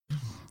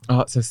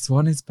Oh, so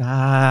Swan is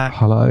back.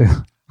 Hello.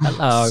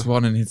 Hello.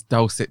 Swan and his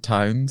dulcet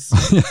tones.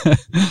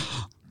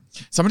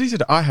 Somebody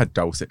said I had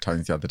dulcet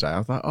tones the other day. I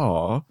was like,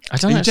 oh. I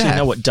don't actually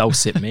know what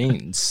dulcet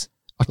means.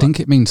 I think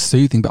it means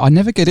soothing, but I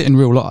never get it in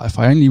real life.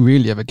 I only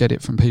really ever get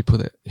it from people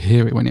that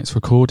hear it when it's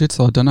recorded.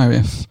 So I don't know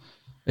if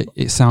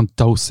it sounds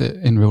dulcet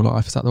in real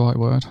life. Is that the right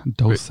word?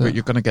 Dulcet. But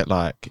you're going to get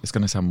it's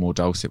going to sound more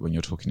dulcet when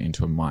you're talking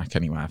into a mic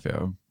anyway, I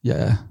feel.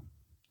 Yeah.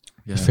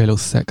 You feel all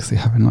sexy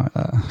having like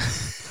that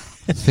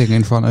thing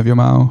in front of your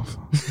mouth.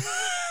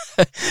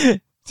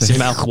 It's your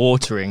mouth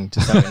watering,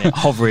 just having it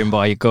hovering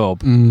by your gob.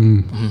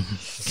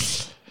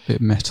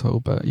 Bit metal,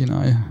 but you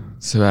know.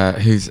 So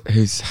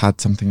who's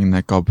had something in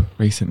their gob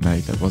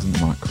recently that wasn't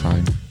the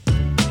microphone?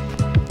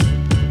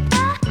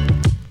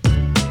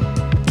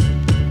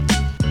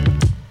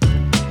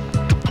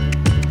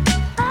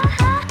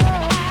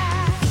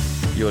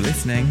 You're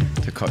listening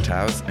to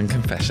Cocktails and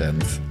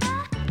Confessions.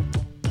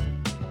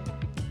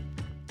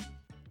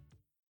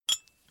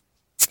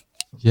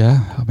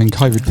 Yeah, I mean,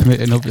 COVID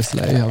permitting,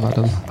 obviously. I've had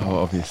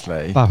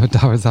obviously. Barra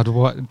Darren's had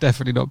what?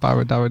 Definitely not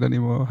Barra Darren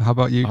anymore. How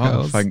about you,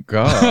 girls? Oh, thank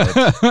God.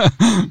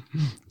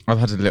 I've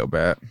had a little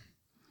bit.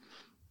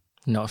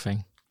 Not a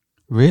thing.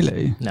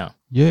 Really? No.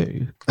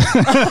 You?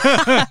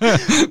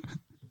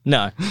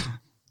 No.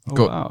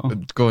 Go Wow.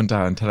 on,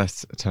 Darren. Tell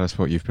us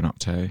what you've been up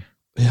to.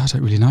 Yeah, I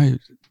don't really know.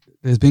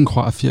 There's been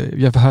quite a few. Have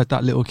you ever heard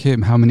that Little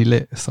Kim, how many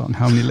licks on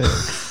how many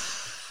licks?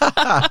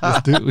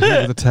 This dude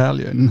was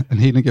Italian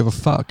and he didn't give a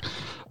fuck.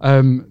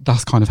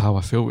 That's kind of how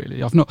I feel, really.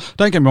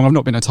 Don't get me wrong, I've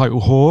not been a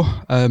total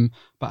whore,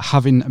 but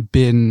having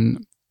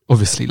been,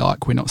 obviously,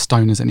 like, we're not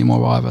stoners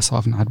anymore either, so I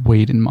haven't had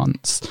weed in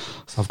months,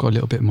 so I've got a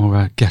little bit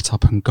more get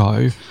up and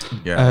go.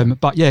 Yeah.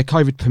 But yeah,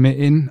 COVID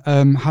permitting,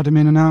 had him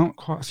in and out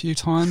quite a few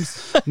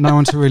times. No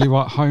one to really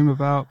write home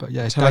about, but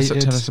yeah, tell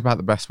us about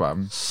the best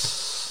one.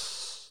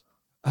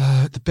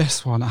 The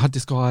best one, I had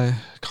this guy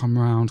come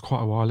around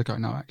quite a while ago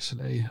now,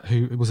 actually,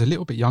 who was a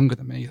little bit younger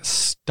than me,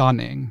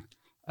 stunning.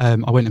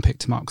 I went and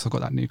picked him up because I've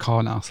got that new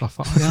car now. So I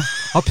thought, yeah,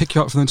 I'll pick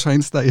you up from the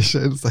train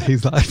station. So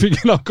he's like,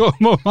 thinking I've got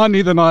more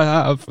money than I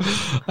have.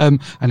 And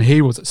he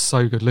was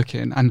so good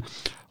looking. And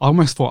I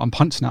almost thought I'm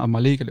punching out of my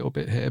league a little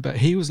bit here. But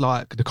he was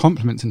like, the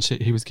compliments and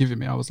shit he was giving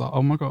me, I was like,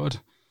 oh my God,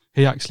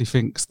 he actually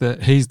thinks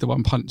that he's the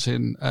one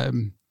punching.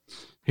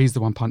 He's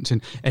the one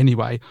punching.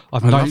 Anyway, I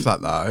love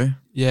that though.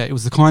 Yeah, it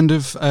was the kind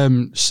of,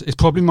 it's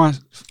probably my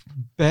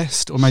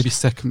best or maybe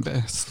second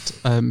best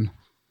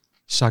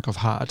shag I've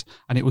had,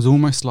 and it was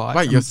almost like...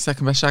 Wait, your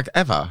second best shag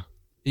ever?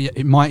 Yeah,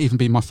 it might even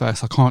be my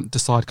first. I can't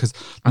decide because...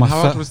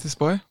 How old was this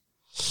boy?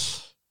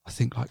 I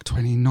think like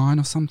 29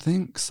 or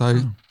something. So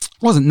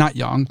wasn't that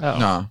young. Oh.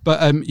 No.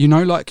 But you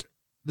know, like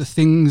the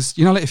things,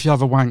 you know, like if you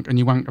have a wank and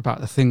you wank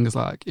about the things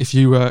like if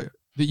you that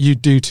you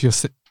do to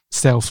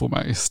yourself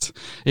almost,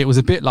 it was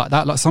a bit like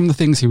that. Like some of the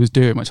things he was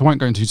doing, which I won't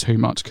go into too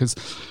much because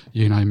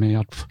you know me,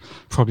 I'd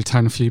probably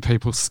turn a few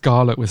people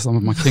scarlet with some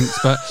of my kinks,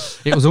 but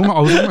it was almost, I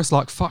was almost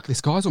like, fuck,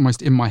 this guy's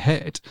almost in my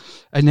head.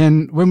 And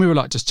then when we were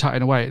like just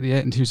chatting away at the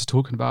end, he was just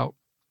talking about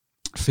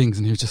things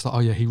and he was just like, oh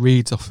yeah, he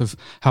reads off of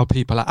how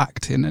people are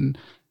acting and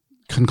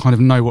can kind of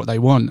know what they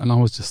want. And I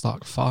was just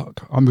like,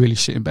 fuck, I'm really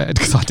shit in bed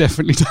because I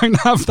definitely don't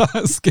have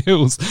that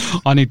skills.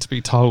 I need to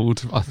be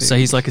told, I think. So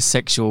he's like a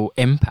sexual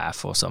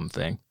empath or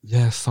something?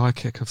 Yeah,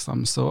 psychic of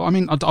some sort. I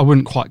mean, I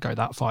wouldn't quite go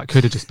that far. It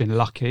could have just been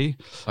lucky.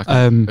 Like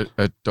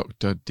a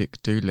Dr.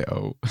 Dick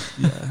Doolittle.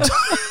 Yeah.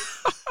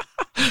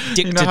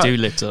 Dick to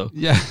Doolittle.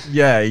 Yeah.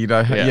 Yeah, you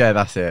know, yeah,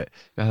 that's it.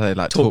 How they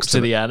like talks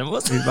to the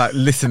animals. He like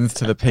listens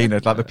to the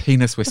penis, like the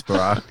penis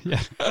whisperer.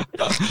 Yeah.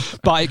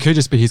 But it could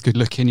just be he's good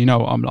looking. You know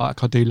what I'm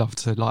like. I do love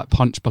to like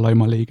punch below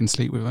my league and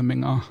sleep with a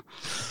minger.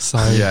 So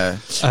yeah.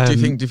 Do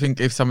you think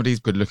if somebody's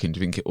good looking, do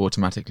you think it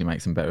automatically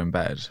makes them better in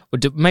bed? Or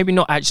maybe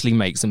not actually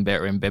makes them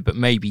better in bed, but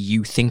maybe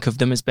you think of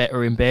them as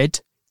better in bed.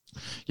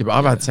 Yeah, but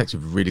I've had sex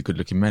with really good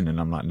looking men, and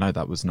I'm like, no,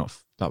 that was not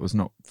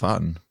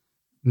fun.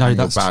 No,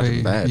 that's bad true.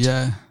 in bed.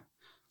 Yeah.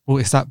 Well,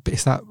 it's that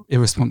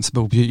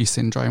irresponsible beauty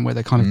syndrome where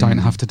they kind of don't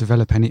have to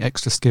develop any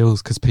extra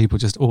skills because people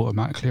just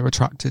automatically are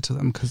attracted to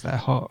them because they're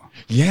hot.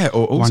 Yeah,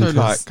 or also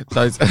like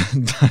those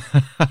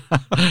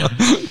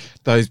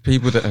those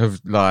people that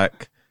have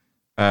like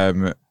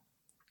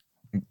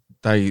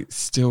they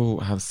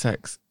still have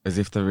sex as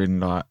if they're in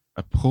like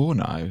a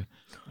porno.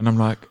 And I'm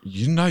like,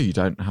 you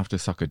don't have to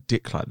suck a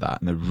dick like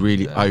that. And they're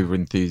really over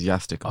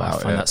enthusiastic about it.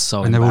 I find that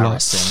so and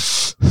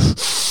embarrassing.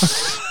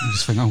 You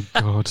just think, oh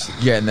God.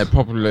 Yeah, and they're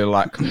probably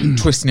like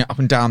twisting it up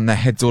and down, their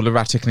head's all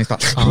erratic, and it's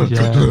like, oh,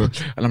 yeah.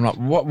 And I'm like,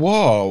 what?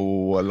 Whoa!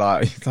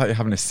 Like, it's like you're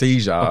having a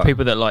seizure. Or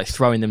people that like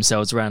throwing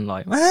themselves around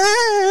like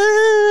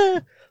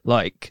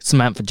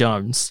Samantha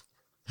Jones.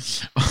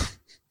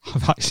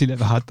 I've actually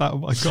never had that. Oh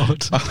my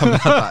God. I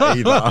haven't had that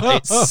either.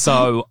 It's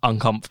so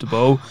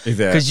uncomfortable. Is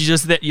it? Because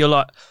you're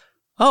like,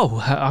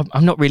 oh,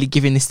 I'm not really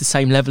giving this the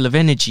same level of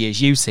energy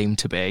as you seem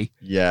to be.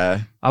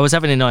 Yeah. I was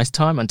having a nice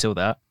time until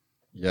that.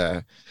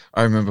 Yeah.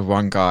 I remember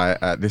one guy,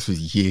 this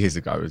was years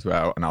ago as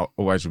well, and I'll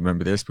always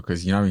remember this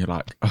because, you know, you're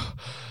like, oh,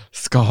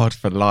 scarred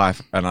for life.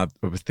 And I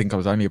think I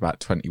was only about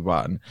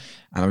 21,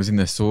 and I was in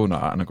the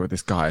sauna, and I got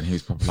this guy, and he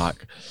was probably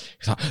like,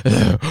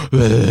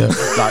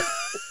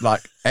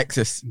 like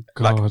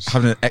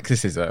having an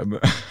exorcism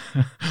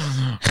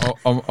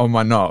on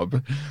my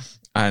knob.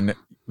 And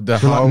the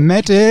whole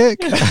medic.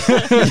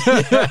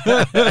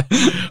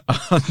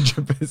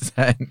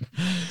 100%.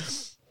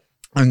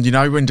 And you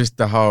know, when just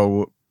the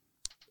whole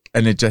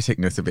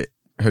energeticness of it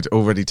had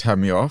already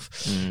turned me off,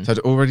 so I'd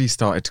already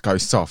started to go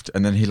soft,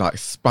 and then he like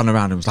spun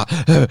around and was like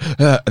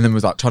and then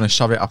was like trying to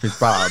shove it up his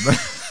bum.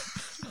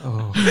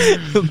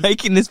 You're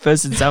making this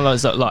person sound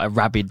like a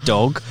rabid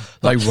dog.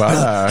 They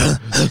were.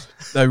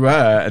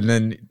 And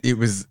then it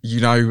was,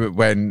 you know,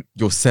 when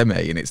you're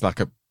semi and it's like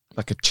a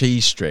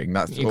cheese string.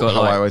 That's you got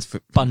how like, I always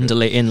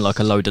bundle it in like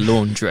a load of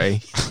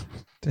laundry.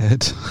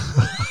 Dead.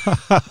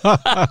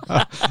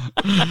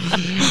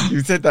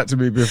 You said that to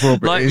me before,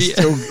 but Like,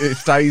 it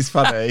stays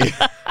funny.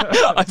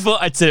 I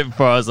thought I'd said it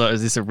before. I was like,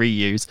 is this a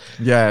reuse?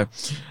 Yeah.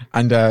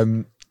 And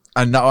I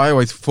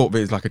always thought of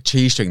it as like a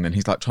cheese string. Then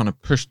he's like trying to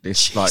push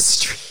this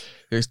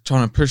he's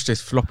trying to push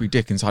this floppy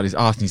dick inside his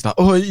ass, and he's like,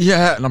 oh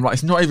yeah, and I'm like,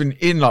 it's not even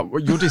in. Like,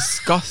 you're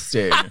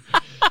disgusting.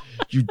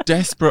 You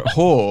desperate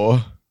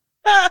whore.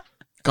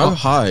 Go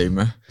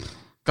home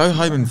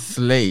and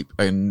sleep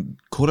and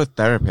call a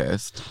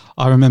therapist.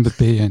 I remember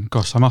being,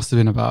 I must have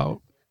been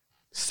about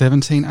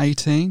 17,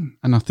 18.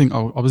 And I think I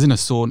was in a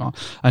sauna,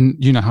 and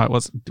you know how it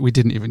was. We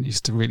didn't even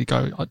used to really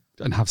go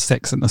and have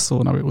sex in the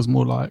sauna. It was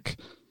more like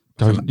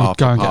you'd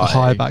go and get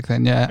high back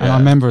then. Yeah. And I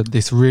remember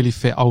this really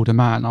fit older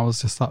man. I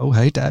was just like, oh,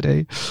 hey,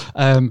 daddy.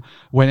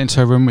 Went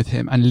into a room with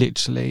him and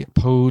literally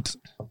pulled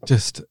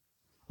just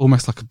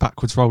almost like a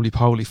backwards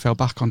roly-poly, fell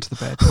back onto the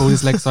bed, pulled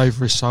his legs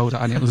over his shoulder,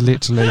 and it was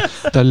literally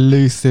the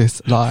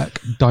loosest like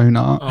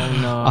donut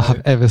I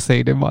have ever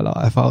seen in my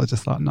life. I was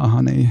just like, no,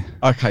 honey.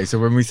 Okay, so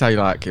when we say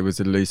like it was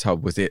a loose hole,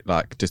 was it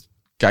like just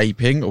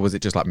gaping, or was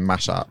it just like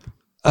mash up?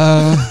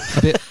 A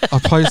bit. I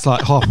posed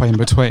like halfway in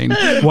between.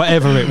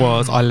 Whatever it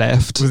was, I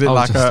left. Was it I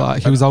was like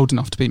just he was old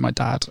enough to be my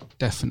dad?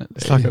 Definitely.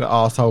 It's like an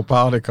arsehole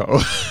barnacle.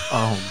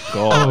 Oh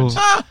God.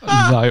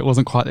 No, it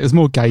wasn't quite. It was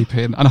more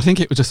gaping, and I think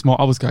it was just more.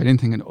 I was going in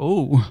thinking,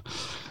 oh,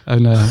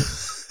 and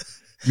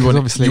you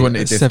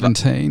wanted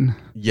 17.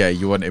 Yeah,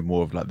 you wanted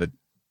more of like the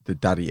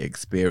daddy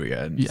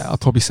experience. Yeah, I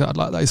probably said I'd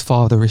like those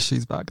father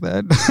issues back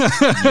then.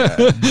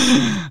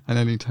 And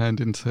then he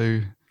turned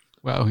into.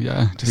 Well,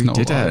 yeah, just not.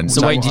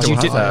 So wait, did you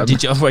do?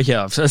 Well,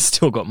 yeah, I've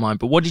still got mine.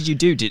 But what did you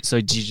do? Did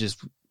you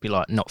just be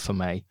like, not for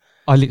me?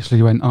 I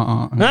literally went,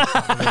 No,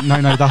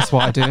 that's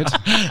what I did.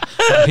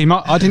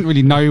 I didn't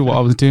really know what I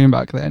was doing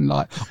back then.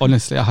 Like,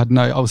 honestly, I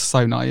was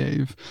so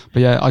naive.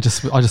 But yeah, I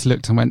just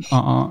looked and went,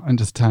 and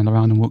just turned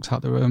around and walked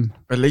out the room.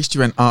 At least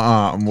you went,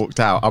 and walked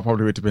out. I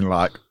probably would have been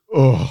like,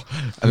 oh,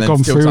 and then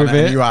gone still through done with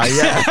it anyway.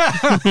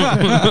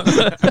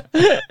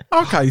 Yeah.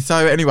 Okay, so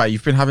anyway,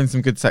 you've been having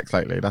some good sex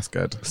lately. That's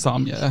good.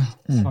 Some, yeah.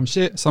 Some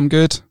shit, some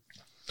good.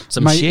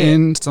 Some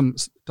mating, done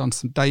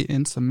some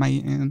dating, some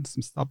mating,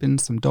 some subbing,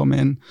 some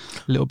domming,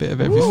 a little bit of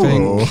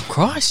everything. Ooh.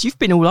 Christ, you've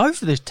been all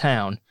over this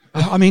town.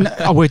 I mean,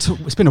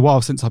 it's been a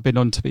while since I've been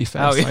on, to be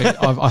fair.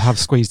 So I have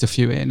squeezed a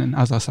few in, and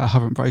as I say, I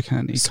haven't broken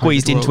any.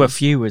 Squeezed into a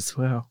few as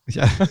well.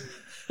 Yeah.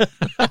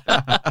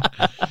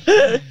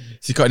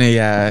 So you got any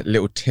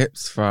little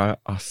tips for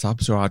our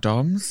subs or our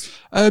doms?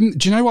 Do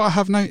you know what I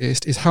have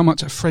noticed is how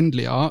much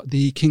friendlier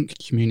the kink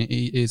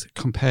community is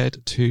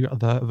compared to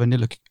the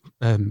vanilla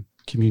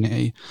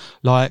community.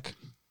 Like,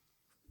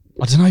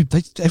 I don't know,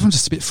 everyone's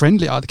just a bit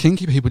friendlier. The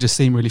kinky people just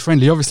seem really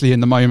friendly. Obviously, in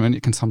the moment,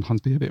 it can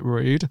sometimes be a bit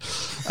rude.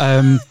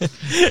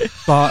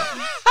 But...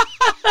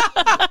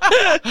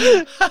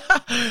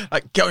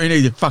 like, get on your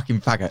knees, you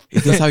fucking faggot.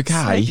 Is this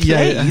okay?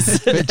 Yeah.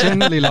 But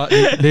generally, like,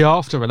 the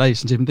after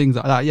relationship and things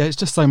like that, yeah, it's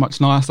just so much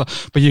nicer.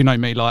 But you know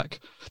me, like,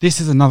 this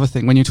is another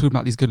thing. When you're talking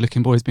about these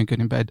good-looking boys being good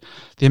in bed,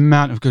 the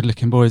amount of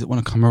good-looking boys that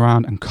want to come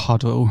around and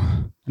cuddle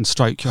and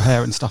stroke your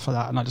hair and stuff like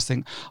that. And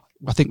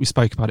I think we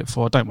spoke about it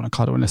before. I don't want to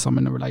cuddle unless I'm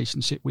in a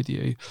relationship with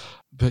you.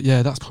 But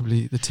yeah, that's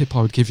probably the tip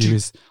I would give you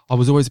is I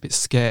was always a bit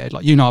scared.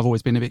 Like, you know, I've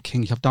always been a bit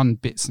kinky. I've done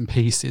bits and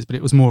pieces, but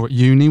it was more at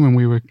uni when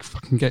we were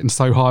fucking getting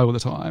so high all the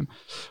time.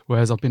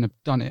 Whereas I've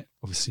done it,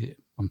 obviously,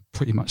 I'm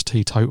pretty much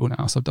teetotal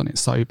now, so I've done it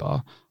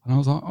sober. And I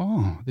was like,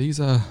 oh, these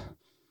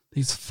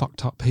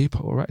fucked up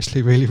people are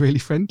actually really, really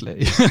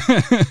friendly.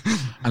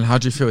 And how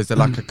do you feel? Is there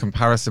like a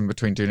comparison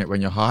between doing it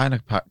when you're high and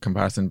a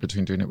comparison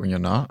between doing it when you're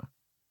not?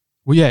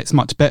 Well, yeah, it's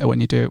much better when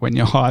you do it when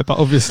you're high, but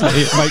obviously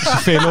it makes you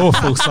feel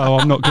awful, so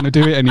I'm not going to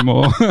do it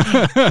anymore.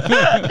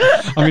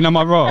 I mean, am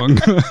I wrong?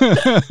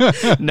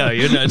 No,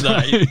 you're not.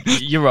 No,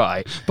 you're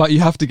right. But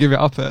you have to give it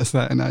up at a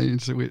certain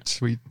age, which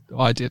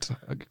I did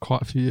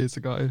quite a few years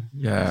ago.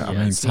 Yeah, I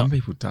mean, some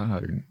people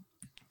don't.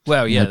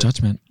 Well, yeah. No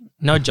judgment.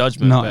 No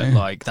judgment, No. but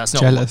like, that's not...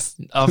 Jealous.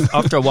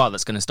 After a while,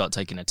 that's going to start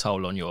taking a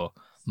toll on your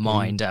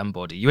mind and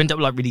body. You end up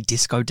like really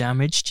disco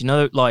damaged. You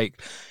know,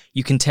 like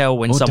you can tell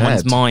when Or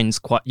someone's dead. mind's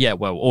quite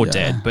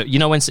dead. But you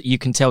know when you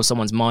can tell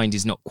someone's mind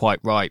is not quite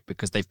right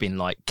because they've been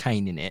like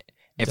caning it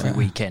every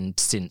weekend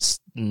since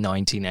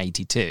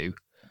 1982.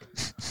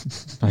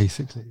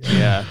 Basically.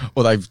 Yeah.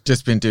 Or they've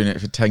just been doing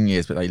it for 10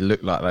 years, but they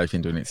look like they've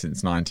been doing it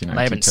since 1982.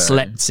 They haven't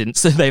slept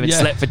since they haven't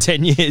slept for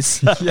 10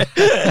 years. Oh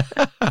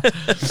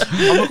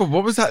my God,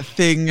 what was that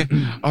thing?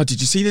 Oh, did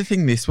you see the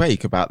thing this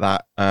week about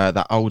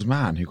that old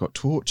man who got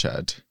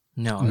tortured?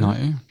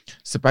 No.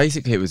 So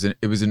basically,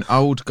 it was an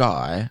old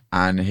guy,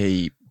 and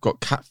he got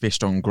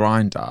catfished on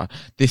Grindr.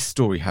 This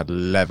story had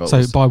levels.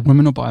 So by a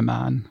woman or by a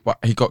man? Well,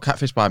 he got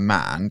catfished by a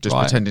man, just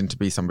Right. pretending to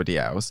be somebody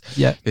else.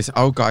 Yeah. This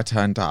old guy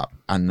turned up,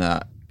 and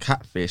the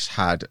catfish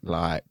had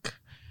like,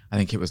 I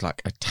think it was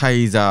like a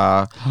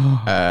taser,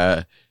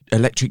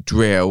 electric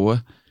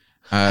drill.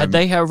 Had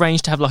they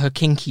arranged to have like a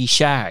kinky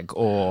shag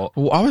or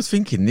Well, I was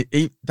thinking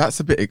that's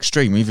a bit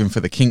extreme, even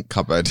for the kink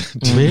cupboard.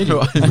 Do you Really? know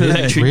what I mean?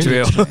 electric Really?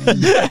 drill?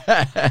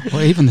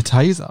 Well, even the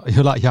taser.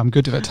 You're like, yeah, I'm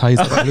good with a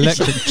taser. But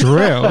electric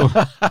drill.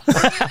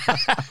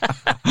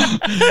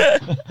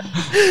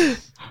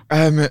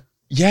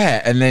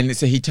 Yeah, and then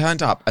so he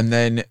turned up, and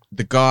then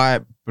the guy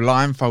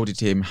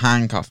blindfolded him,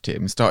 handcuffed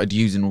him, started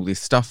using all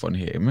this stuff on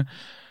him,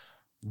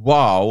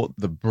 while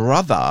the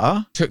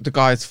brother took the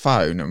guy's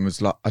phone and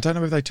was like, I don't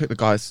know if they took the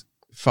guy's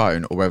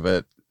phone or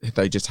whether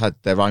they just had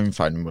their own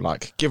phone and were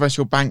like, give us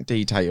your bank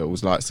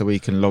details, like, so we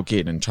can log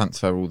in and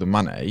transfer all the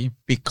money,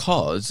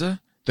 because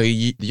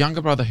the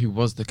younger brother, who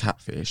was the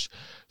catfish,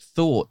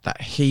 thought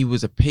that he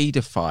was a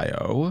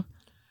paedophile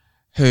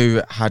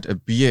who had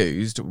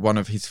abused one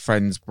of his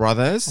friend's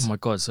brothers. Oh my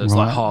God, so it's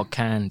Right. like hard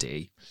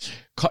candy.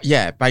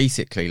 Yeah,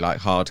 basically like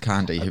hard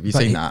candy. Have you But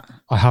seen that?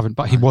 I haven't,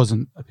 but he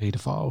wasn't a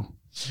paedophile.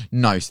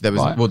 No, so there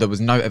was Right. there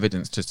was no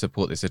evidence to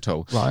support this at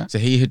all. Right. So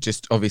he had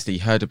just obviously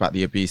heard about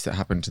the abuse that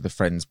happened to the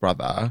friend's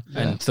brother,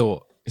 And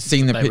thought,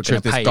 seen the They were picture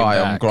of gonna this pay him guy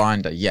on back.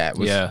 Grindr,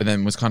 Yeah. and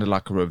then was kind of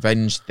like a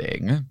revenge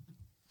thing.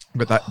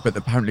 But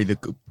apparently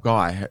the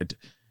guy had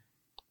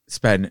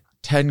spent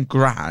 10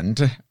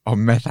 grand on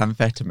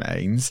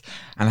methamphetamines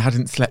and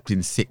hadn't slept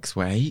in 6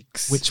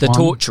 weeks. Which the one?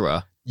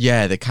 torturer.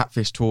 Yeah, the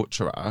catfish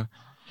torturer.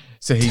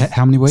 So he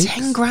How many weeks?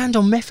 10 grand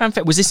on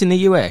methamphetamine. Was this in the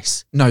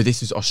US? no,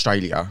 this was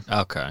Australia.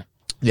 Okay.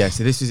 Yeah,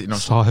 so this is in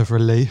Australia. Sigh of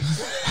relief.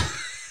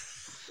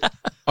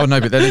 Oh no,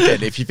 but then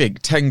again, if you think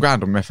 10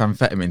 grand on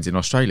methamphetamines in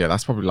Australia,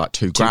 that's probably like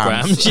 2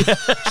 grams. 2 grams.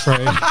 Yeah.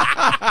 True.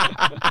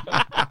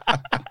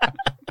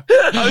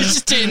 I was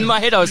just in my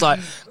head. I was like,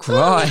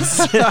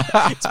 Christ,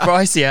 it's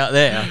pricey out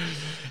there.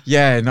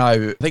 Yeah, no,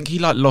 I think he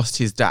like lost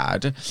his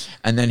dad,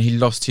 and then he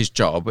lost his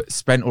job,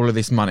 spent all of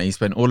this money,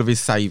 spent all of his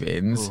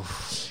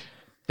savings,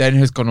 then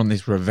has gone on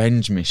this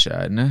revenge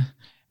mission.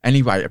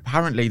 Anyway,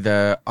 apparently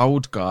the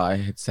old guy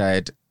had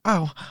said,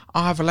 oh,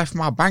 I've left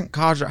my bank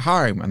cards at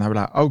home. And they were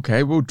like,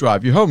 okay, we'll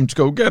drive you home to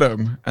go get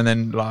them. And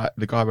then like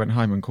the guy went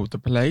home and called the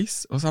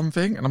police or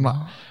something. And I'm like,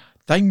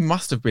 they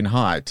must have been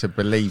hired to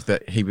believe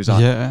that he was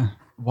like, Yeah.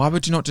 why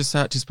would you not just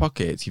search his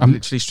pockets? You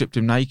literally stripped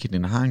him naked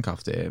and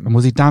handcuffed him. And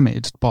was he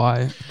damaged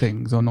by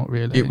things or not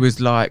really? It was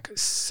like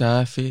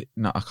surface.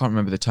 No, I can't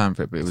remember the term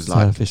for it, but it was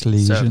like surface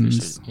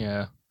lesions.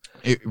 Yeah.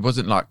 it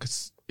wasn't like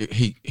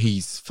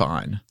he's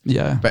fine,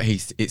 Yeah. but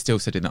it still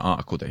said in the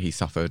article that he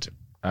suffered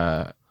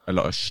a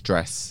lot of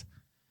stress.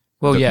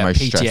 Well, The yeah, most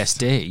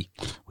PTSD.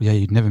 Well, yeah,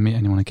 you'd never meet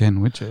anyone again,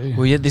 would you?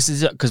 Well, yeah, this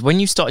is because when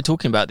you started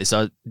talking about this,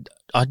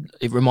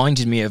 it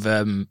reminded me of.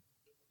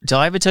 Did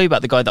I ever tell you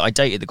about the guy that I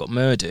dated that got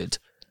murdered?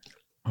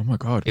 Oh my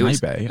god, It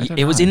was, maybe I don't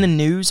it was know. in the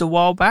news a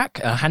while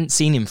back. I hadn't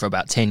seen him for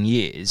about 10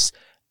 years,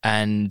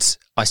 and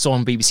I saw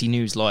on BBC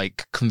News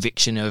like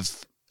conviction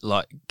of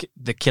like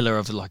the killer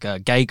of like a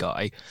gay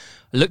guy.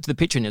 I looked at the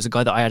picture and it was a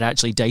guy that I had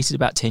actually dated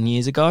about 10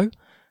 years ago,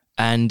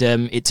 and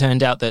it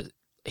turned out that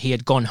he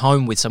had gone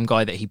home with some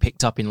guy that he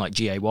picked up in like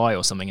GAY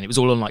or something, and it was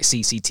all on like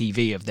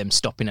CCTV of them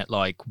stopping at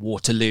like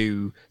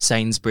Waterloo,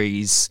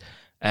 Sainsbury's,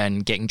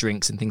 and getting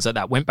drinks and things like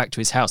that. Went back to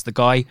his house. The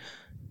guy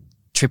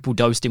triple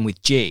dosed him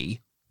with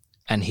G,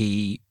 and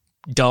he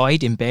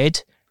died in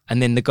bed.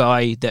 And then the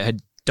guy that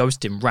had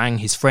dosed him rang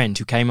his friend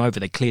who came over.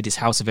 They cleared his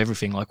house of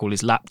everything, like all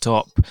his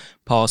laptop,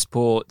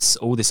 passports,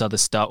 all this other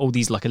stuff, all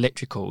these like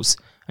electricals,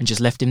 and just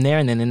left him there.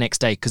 And then the next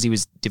day, because he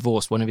was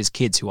divorced, one of his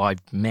kids who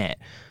I'd met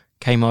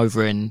came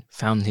over and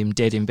found him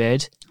dead in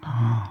bed.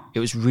 It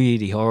was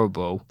really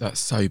horrible. That's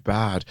so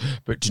bad.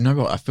 But do you know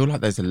what? I feel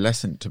like there's a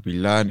lesson to be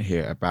learned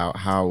here about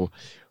how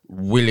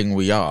willing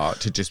we are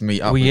to just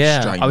meet up Well, with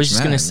yeah, strange I was just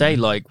going men. to say,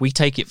 like, we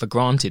take it for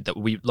granted that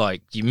we,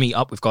 like, you meet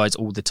up with guys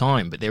all the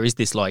time, but there is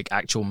this, like,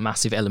 actual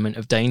massive element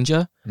of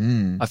danger.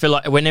 I feel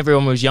like when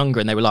everyone was younger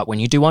and they were like, when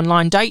you do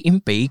online dating,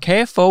 be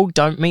careful,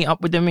 don't meet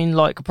up with them in,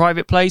 like, a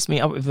private place,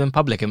 meet up with them in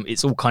public. And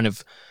it's all kind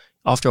of,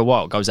 after a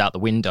while, it goes out the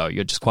window.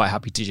 You're just quite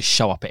happy to just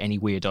show up at any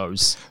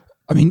weirdo's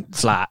I mean,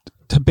 flat.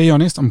 to be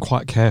honest, I'm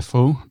quite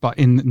careful, but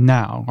in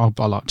now I'll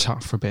like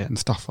chat for a bit and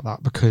stuff like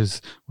that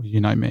because well, you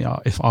know me,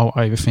 if I'll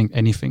overthink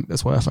anything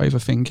that's worth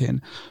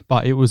overthinking.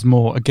 But it was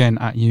more again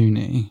at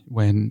uni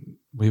when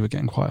we were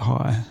getting quite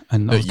high,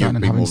 and I That was going you'd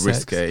and be having more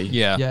sex. risky.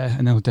 Yeah. Yeah,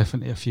 and there were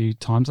definitely a few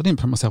times I didn't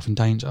put myself in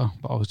danger,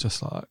 but I was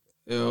just like,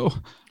 ew,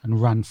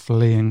 and ran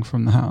fleeing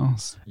from the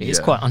house. It's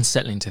Yeah. quite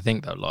unsettling to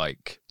think that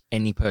like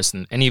any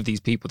of these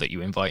people that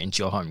you invite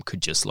into your home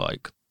could just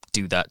like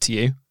do that to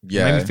you. It made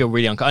Yeah. me feel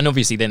really uncomfortable. And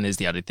obviously then there's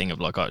the added thing of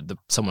like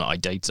someone I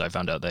dated, I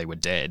found out they were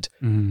dead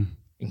Mm.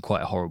 in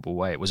quite a horrible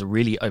way. It was a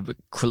really,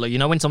 you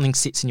know, when something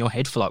sits in your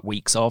head for like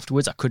weeks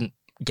afterwards, I couldn't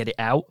get it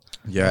out.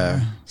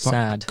 Yeah.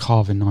 Sad.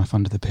 Carving knife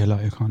under the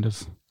pillow, kind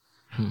of.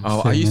 Oh,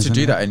 I thing, used to isn't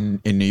do it? that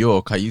in New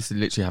York. I used to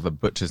literally have a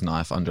butcher's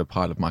knife under a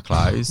pile of my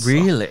clothes.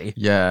 Really?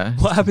 Yeah.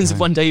 What happens if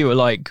one day you were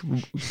like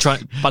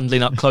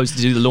bundling up clothes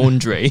to do the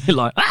laundry?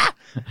 Like,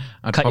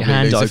 I'd cut your probably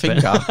hand lose a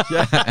open. finger.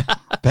 Yeah.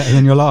 Better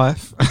than your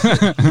life.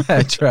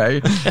 Yeah,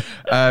 true.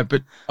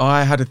 But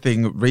I had a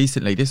thing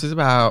recently. This was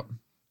about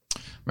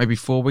maybe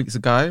 4 weeks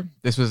ago.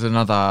 This was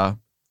another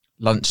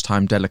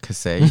lunchtime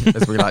delicacy,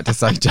 as we like to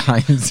say,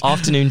 James.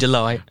 Afternoon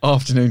delight.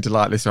 Afternoon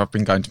delight. Listen, I've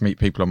been going to meet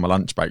people on my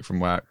lunch break from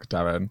work,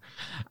 Darren.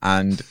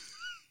 And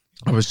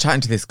I was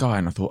chatting to this guy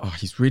and I thought, oh,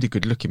 he's really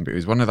good looking. But it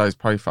was one of those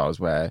profiles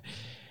where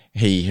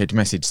he had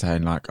messaged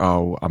saying like,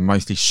 oh, I'm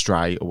mostly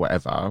straight or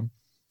whatever,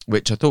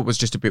 which I thought was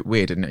just a bit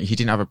weird. And he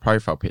didn't have a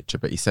profile picture,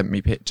 but he sent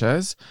me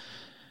pictures.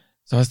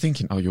 So I was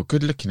thinking, oh, you're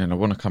good looking and I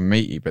want to come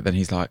meet you. But then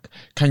he's like,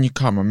 can you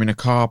come? I'm in a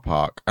car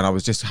park. And I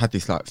was just had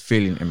this like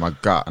feeling in my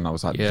gut. And I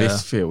was like, Yeah.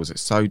 this feels,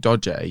 it's so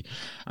dodgy.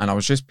 And I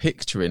was just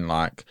picturing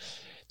like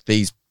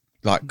these,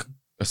 like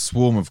a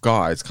swarm of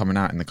guys coming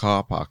out in the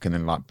car park and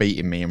then like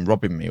beating me and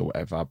robbing me or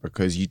whatever,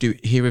 because you do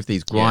hear of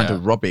these grinder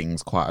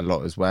robbings quite a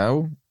lot as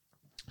well.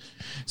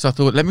 So I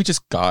thought, let me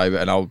just go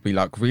and I'll be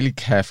like really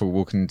careful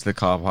walking into the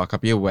car park. I'll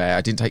be aware.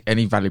 I didn't take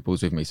any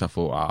valuables with me. So I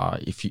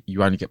thought, if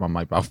you only get my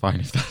mobile phone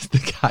if that's the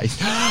case.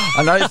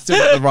 I know it's still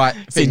not the right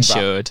It's thing,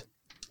 insured.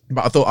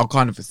 but I thought I'll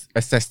kind of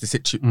assess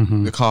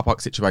the car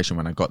park situation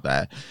when I got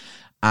there.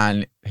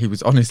 And he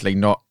was honestly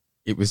not,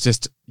 it was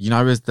just, you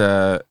know, as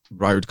the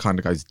road kind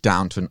of goes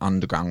down to an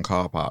underground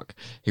car park,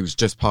 he was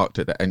just parked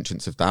at the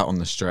entrance of that on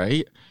the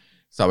street.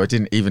 So I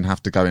didn't even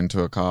have to go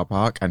into a car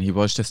park. And he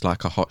was just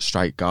like a hot,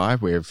 straight guy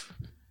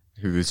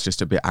who was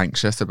just a bit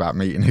anxious about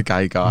meeting a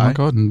gay Oh guy. my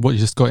God. And what, you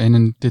just got in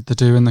and did the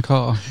do in the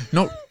car?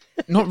 Not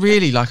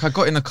really. Like I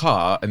got in the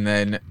car and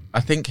then I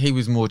think he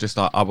was more just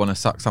like, I want to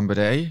suck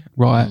somebody.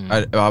 Right.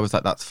 I was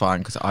like, that's fine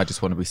because I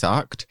just want to be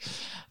sucked.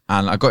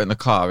 And I got in the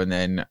car and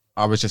then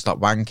I was just like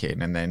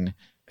wanking and then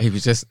he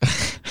was just...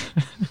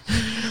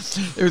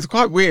 It was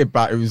quite weird,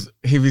 but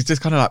he was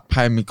just kind of like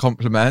paying me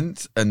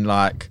compliments and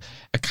like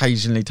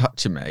occasionally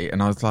touching me.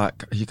 And I was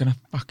like, are you going to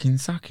fucking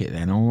suck it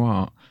then or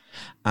what?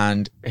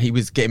 And he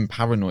was getting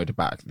paranoid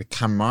about the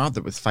camera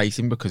that was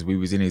facing because we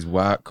was in his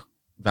work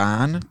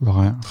van.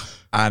 Right.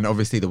 And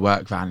obviously the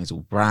work van is all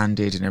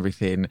branded and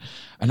everything.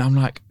 And I'm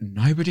like,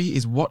 nobody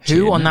is watching.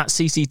 Who on that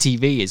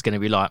CCTV is going to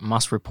be like,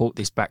 must report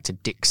this back to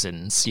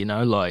Dixon's, you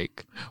know,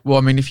 like... Well,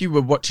 I mean, if you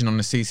were watching on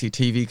the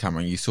CCTV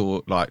camera and you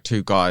saw like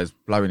two guys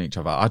blowing each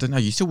other, I don't know,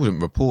 you still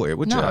wouldn't report it,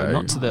 would you? No,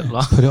 not to the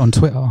like, Put it on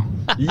Twitter.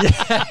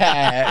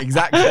 Yeah,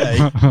 exactly.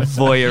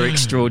 voyeur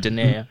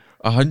extraordinaire.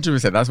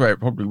 100%. That's where it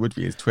probably would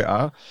be, is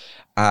Twitter.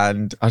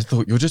 And I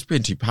thought, you're just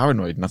being too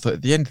paranoid. And I thought,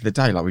 at the end of the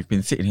day, like, we've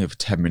been sitting here for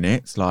 10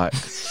 minutes. Like,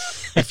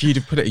 if you'd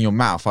have put it in your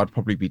mouth, I'd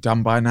probably be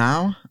done by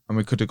now. And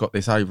we could have got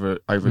this over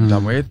and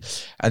done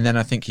with. And then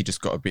I think he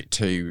just got a bit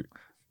too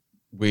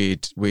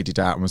weirded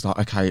out and was like,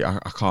 okay, I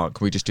can't.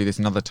 Can we just do this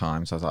another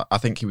time? So I was like, I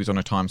think he was on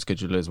a time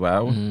schedule as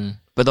well.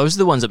 But those are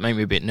the ones that make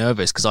me a bit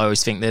nervous because I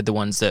always think they're the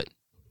ones that,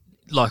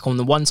 like, on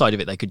the one side of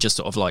it, they could just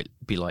sort of like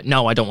be like,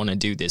 no, I don't want to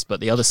do this.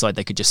 But the other side,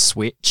 they could just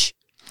switch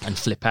and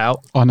flip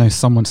out. I know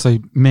someone, so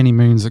many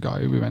moons ago,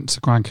 we went to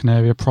Gran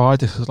Canaria Pride.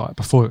 This was like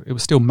before, it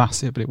was still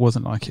massive, but it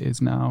wasn't like it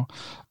is now.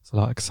 So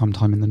like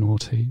sometime in the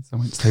noughties, I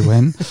won't say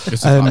when. This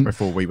was like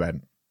before we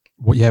went.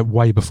 Well, yeah,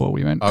 way before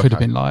we went. Okay. Could have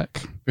been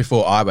like...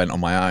 Before I went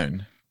on my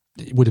own.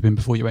 It would have been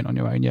before you went on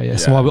your own, yeah.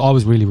 So I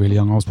was really, really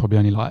young. I was probably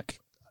only like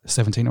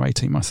 17 or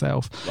 18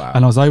 myself. Wow.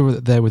 And I was over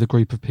there with a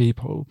group of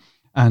people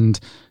and...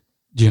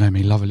 You know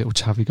me, love a little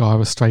chavvy guy. I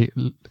was straight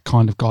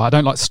kind of guy. I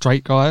don't like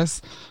straight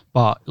guys,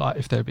 but like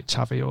if they're a bit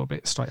chavvy or a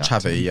bit straight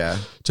Chavvy, yeah.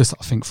 Just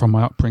I think from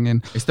my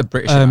upbringing. It's the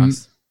British in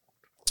us.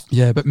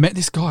 Yeah, but met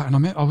this guy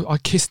and I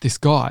kissed this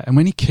guy, and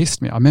when he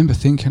kissed me, I remember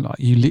thinking like,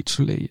 you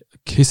literally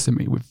kissing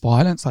me with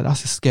violence, like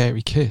that's a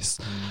scary kiss.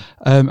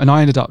 And I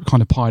ended up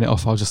kind of pieing it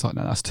off. I was just like,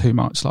 no, that's too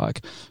much,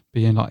 like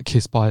being like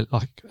kissed by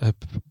like a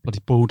bloody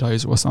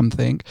bulldozer or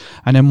something.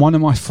 And then one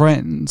of my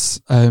friends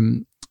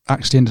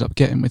actually ended up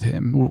getting with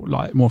him,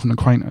 like more of an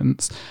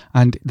acquaintance,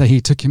 and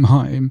he took him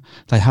home.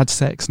 They had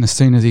sex, and as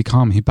soon as he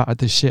come, he battered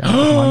the shit out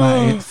of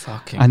my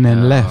mate, and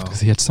then left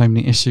because he had so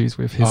many issues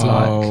with his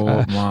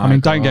I mean,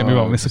 don't get me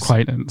wrong, this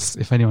acquaintance,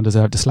 if anyone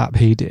deserved a slap,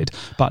 he did,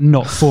 but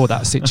not for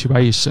that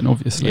situation,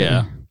 obviously.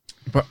 Yeah.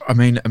 But I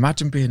mean,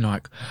 imagine being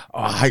like, oh,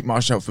 I hate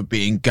myself for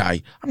being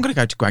gay. I'm going to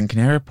go to Gran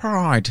Canaria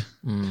Pride.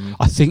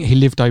 I think he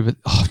lived over.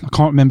 I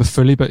can't remember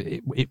fully, but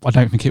I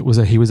don't think it was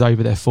he was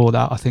over there for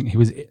that. I think he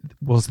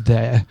was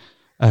there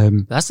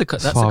That's the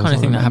kind of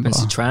thing that happens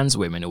to trans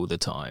women all the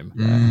time,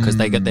 because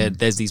they get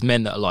there's these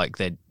men that are like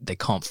they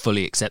can't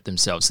fully accept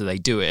themselves, so they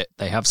do it.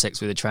 They have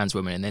sex with a trans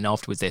woman, and then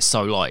afterwards they're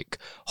so like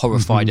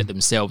horrified at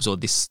themselves or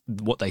this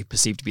what they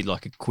perceive to be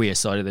like a queer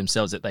side of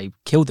themselves that they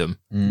kill them.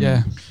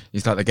 Yeah,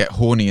 it's like they get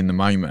horny in the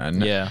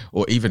moment, Yeah.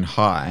 or even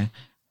high,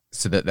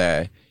 so that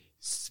they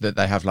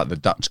have like the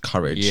Dutch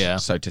courage,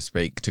 so to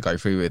speak, to go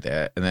through with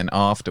it, and then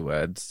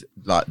afterwards,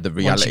 like the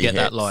reality Once you get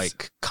hits. that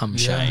like cum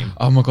shame.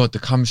 Oh my god, the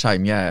cum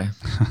shame, yeah.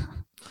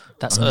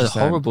 That's 100%.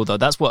 horrible though.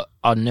 That's what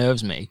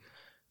unnerves me.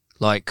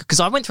 Like,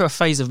 because I went through a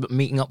phase of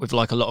meeting up with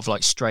like a lot of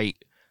like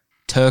straight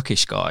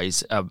Turkish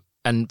guys,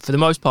 and for the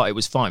most part it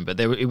was fine, but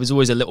it was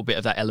always a little bit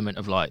of that element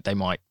of like they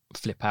might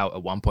flip out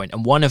at one point.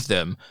 And one of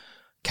them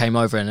came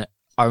over, and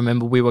I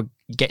remember we were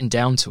getting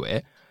down to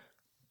it,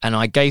 and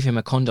I gave him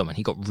a condom, and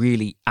he got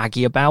really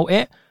aggy about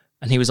it.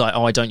 And he was like,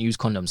 "Oh, I don't use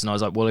condoms." And I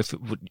was like, "Well, if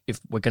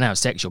we're gonna have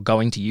sex, you're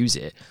going to use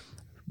it."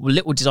 Well,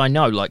 little did I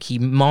know, like he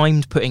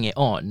mimed putting it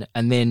on,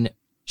 and then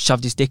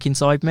shoved his dick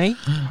inside me.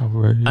 How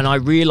rude. And I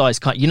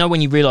realised, you know,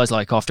 when you realise,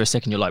 like, after a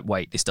second, you're like,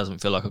 wait, this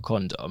doesn't feel like a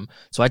condom.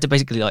 So I had to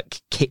basically,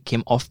 like, kick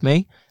him off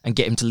me and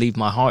get him to leave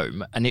my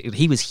home. And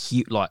he was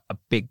huge, like, a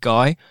big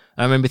guy. And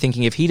I remember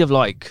thinking, if he'd have,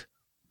 like,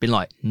 been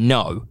like,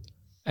 no,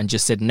 and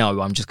just said,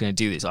 no, I'm just going to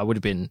do this, I would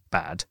have been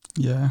bad.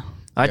 Yeah.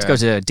 I had to go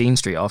to Dean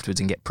Street afterwards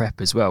and get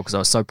prep as well, because I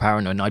was so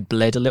paranoid, and I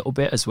bled a little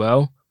bit as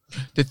well.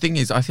 The thing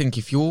is, I think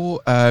if you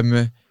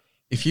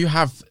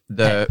have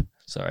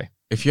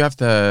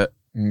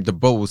the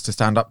balls to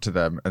stand up to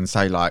them and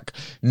say like,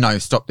 no,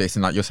 stop this,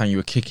 and like you're saying you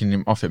were kicking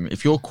him off him,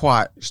 if you're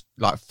quite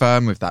like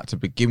firm with that to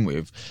begin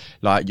with,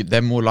 like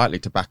they're more likely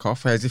to back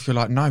off. Whereas if you're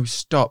like, no,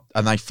 stop,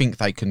 and they think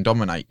they can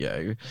dominate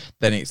you,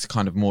 then it's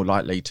kind of more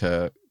likely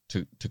to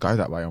go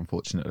that way,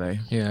 unfortunately.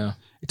 Yeah.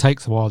 It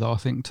takes a while though, I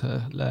think,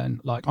 to learn.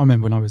 Like I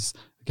remember when I was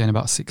again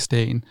about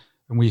 16,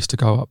 and we used to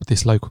go up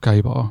this local gay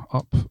bar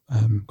up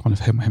kind of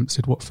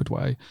Hempstead, Watford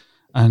way.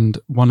 And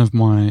one of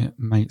my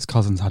mate's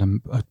cousins had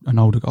an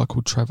older guy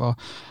called Trevor.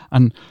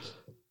 And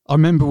I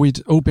remember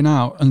we'd all been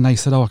out, and they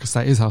said, oh, I could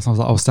stay at his house. And I was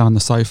like, I'll stay on the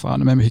sofa. And I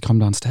remember he'd come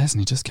downstairs,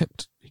 and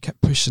he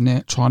kept pushing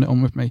it, trying it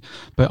on with me.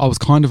 But I was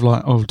kind of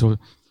like,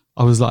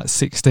 I was like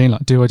 16,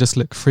 like, do I just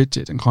look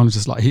frigid? And kind of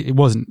just like, it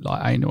wasn't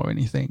like anal or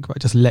anything, but I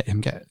just let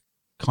him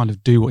kind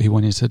of do what he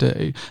wanted to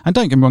do. And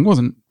don't get me wrong, it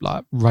wasn't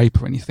like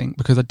rape or anything,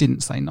 because I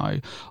didn't say no.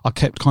 I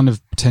kept kind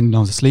of pretending I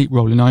was asleep,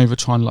 rolling over,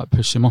 trying to like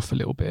push him off a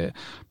little bit,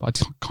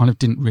 but I kind of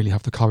didn't really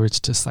have the courage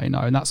to say no.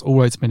 And that's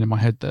always been in my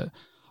head, that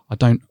I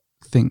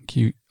think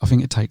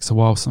it takes a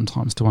while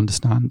sometimes to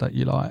understand that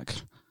you like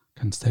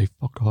can say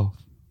fuck off.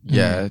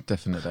 Yeah,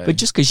 definitely. But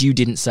just because you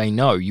didn't say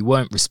no, you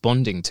weren't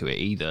responding to it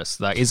either.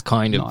 So that is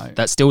kind of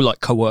that's still like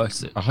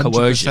coercion.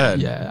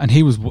 100%. Yeah, and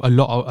he was a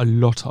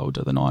lot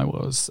older than I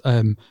was.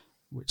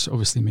 Which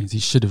obviously means he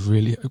should have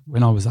really,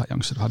 when I was that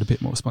young, should have had a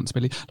bit more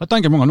responsibility. Like,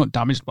 don't get me wrong, I'm not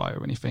damaged by it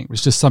or anything.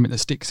 It's just something that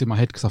sticks in my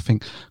head, because I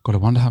think, God, I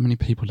wonder how many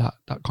people that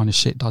kind of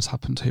shit does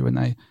happen to when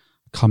they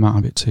come out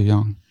a bit too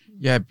young.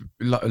 Yeah,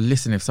 like,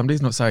 listen, if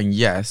somebody's not saying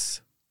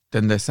yes,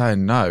 then they're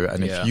saying no.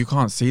 And if you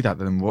can't see that,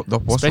 then what's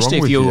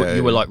especially wrong with if you?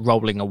 you were like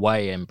rolling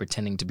away and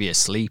pretending to be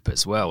asleep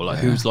as well. Like,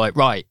 who's like,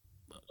 right,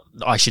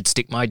 I should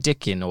stick my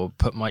dick in or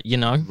put my, you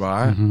know.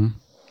 Right. Mm-hmm.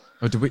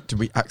 Or did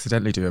we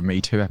accidentally do a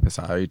Me Too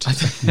episode?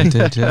 You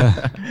did,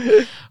 yeah.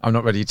 I'm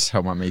not ready to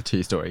tell my Me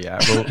Too story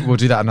yet. We'll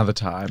do that another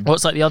time.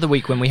 What's like the other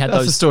week when we had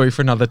That's a those... story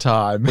for another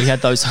time. We had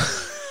those...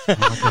 Oh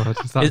my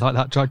God, is that like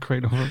that drag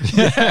queen?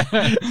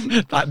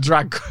 That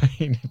drag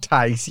queen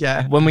taste,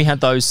 yeah. When we had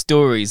those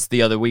stories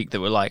the other week that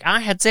were like, I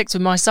had sex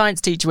with my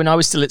science teacher when I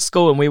was still at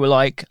school, and we were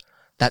like,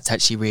 that's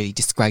actually really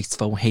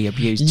disgraceful. He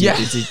abused you.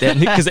 Yeah.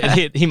 Because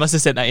he must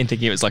have sent that in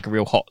thinking it was like a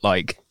real hot,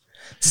 like...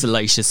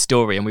 salacious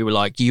story, and we were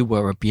like, you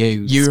were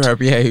abused.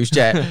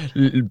 Yeah.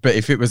 But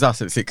if it was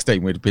us at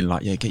 16, we'd have been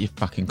like, yeah, get your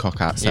fucking cock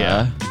out, sir.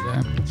 Yeah.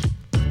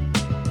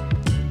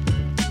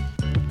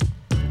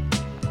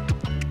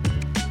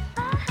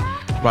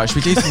 Right, should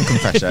we do some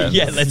confessions?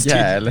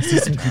 let's do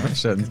some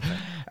confessions.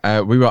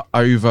 We were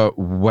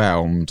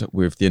overwhelmed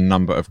with the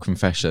number of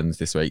confessions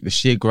this week. The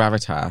sheer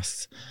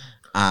gravitas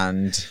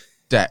and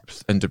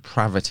depth and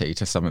depravity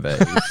to some of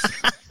these.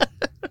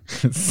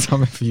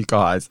 Some of you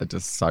guys are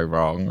just so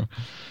wrong.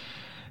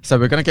 So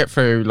we're going to get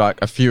through like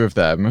a few of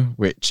them,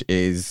 which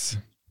is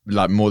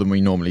like more than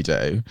we normally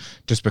do,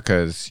 just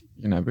because,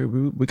 you know,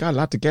 we got a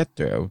lot to get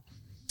through.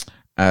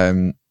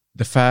 The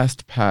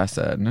first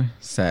person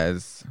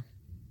says...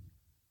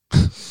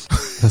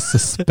 The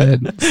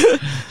suspense.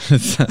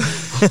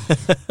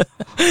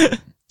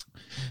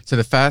 So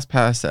the first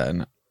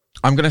person...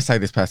 I'm going to say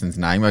this person's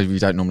name. We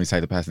don't normally say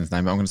the person's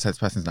name, but I'm going to say this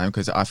person's name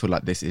because I feel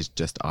like this is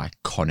just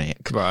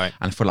iconic. Right.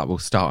 And I feel like we'll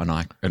start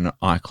on an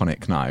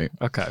iconic note.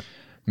 Okay.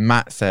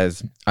 Matt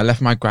says, I left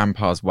my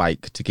grandpa's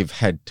wake to give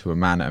head to a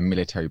man at a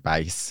military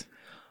base.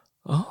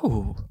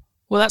 Oh.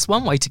 Well, that's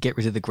one way to get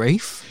rid of the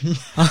grief.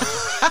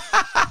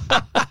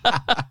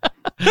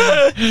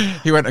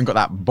 He went and got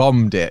that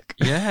bomb dick.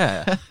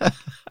 Yeah.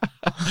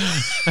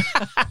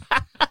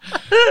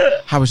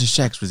 How was the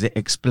sex? Was it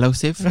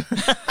explosive?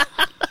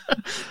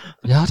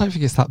 Yeah, I don't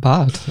think it's that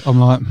bad. I'm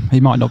like, he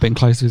might not have been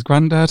close to his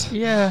granddad.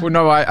 Yeah. Well,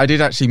 no, I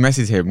did actually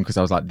message him because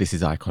I was like, this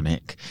is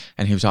iconic.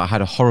 And he was like, I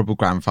had a horrible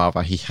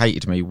grandfather. He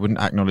hated me, wouldn't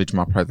acknowledge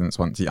my presence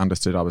once he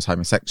understood I was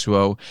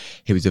homosexual.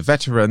 He was a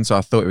veteran, so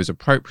I thought it was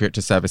appropriate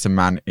to service a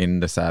man in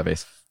the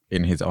service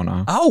in his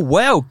honour. Oh,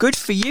 well, good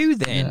for you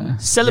then. Yeah.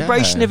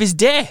 Celebration Yeah. of his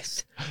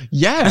death.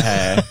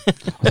 Yeah.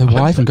 Then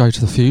why even go to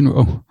the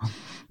funeral?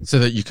 So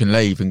that you can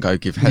leave and go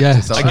give head Yeah.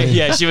 to someone. Okay,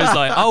 yeah, she was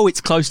like, oh,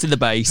 it's close to the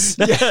base.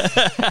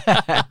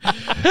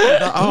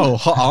 Oh,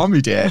 hot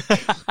army dick.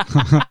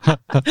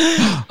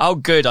 Oh,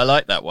 good. I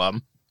like that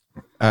one.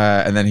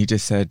 And then he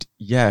just said,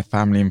 yeah,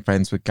 family and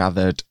friends were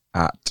gathered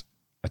at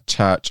a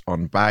church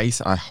on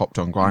base. I hopped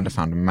on Grindr,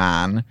 found a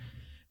man.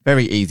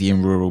 Very easy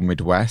in rural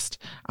Midwest.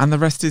 And the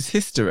rest is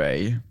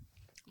history.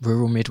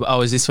 Rural Midwest.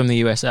 Oh, is this from the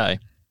USA?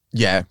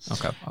 Yeah.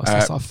 Okay. Oh, so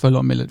it's like full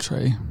on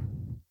military.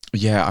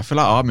 Yeah, I feel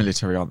like our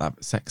military aren't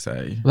that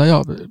sexy. They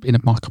are in a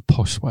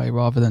posh way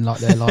rather than like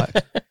they're like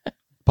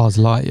Buzz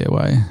Lightyear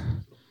way.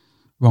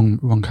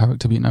 Wrong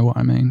character, but you know what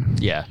I mean.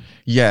 Yeah.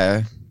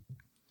 Yeah.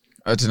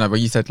 I don't know, when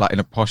you said like in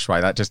a posh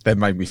way, that just then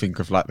made me think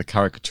of like the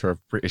caricature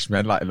of British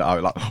men, like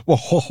well,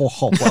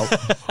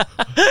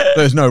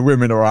 there's no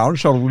women around,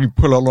 shall we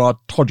pull on our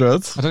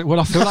todgers? I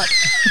feel like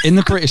in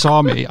the British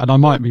Army, and I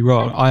might be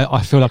wrong,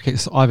 I feel like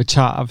it's either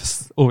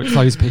chavs or it's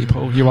those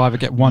people. You either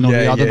get one or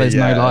the other. There's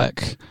no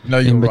like you're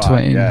in between.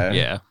 right, yeah.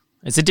 Yeah.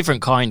 It's a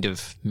different kind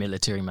of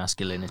military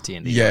masculinity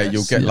in the Yeah, US.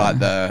 you'll get like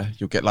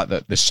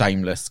the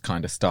shameless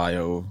kind of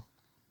style.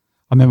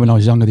 I remember when I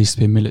was younger, there used to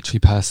be a military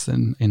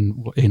person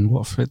in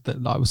Watford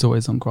that like, was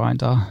always on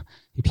Grindr.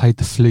 He played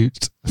the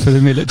flute for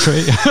the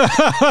military.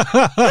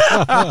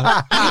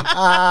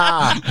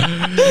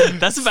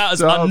 That's about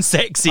as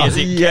unsexy as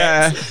it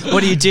Yeah. gets.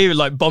 What do you do?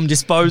 Like bomb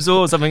disposal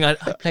or something? I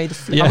play the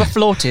flute. Yeah. I'm a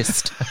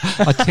flautist.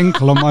 I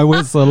tinkle on my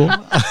whistle.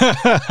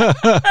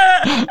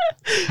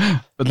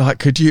 But like,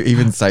 could you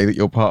even say that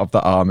you're part of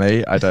the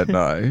army? I don't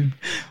know.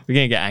 We're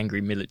going to get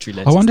angry military I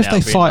letters wonder if now they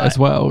being fight like, as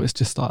well. It's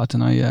just like, I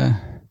don't know, yeah.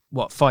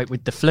 What, fight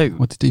with the flute?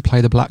 What did he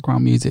play the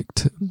background music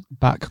to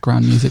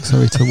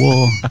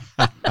war?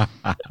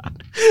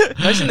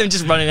 Imagine them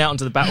just running out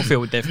onto the battlefield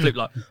with their flute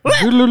like,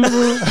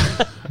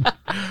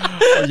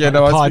 Yeah,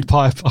 no, I Pied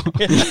Piper.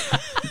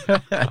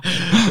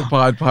 the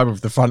Pied Piper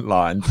of the front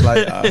lines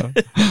later.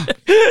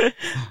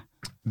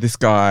 This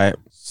guy,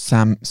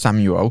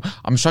 Samuel.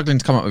 I'm struggling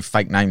to come up with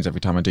fake names every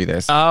time I do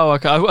this. oh,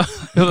 okay. I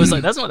was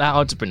like, that's not that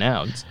hard to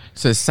pronounce.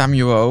 So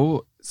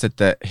Samuel said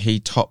that he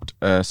topped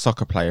a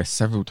soccer player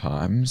several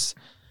times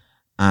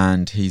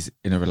and he's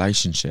in a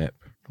relationship.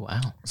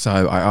 Wow. So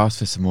I asked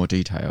for some more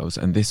details,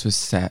 and this was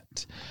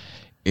set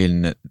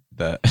in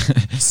the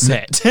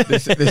Set.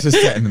 this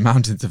was set in the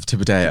mountains of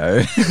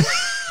Tibideo.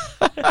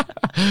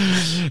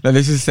 Now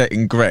this is set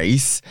in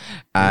Greece,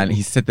 and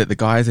he said that the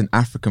guy is an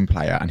African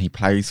player and he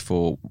plays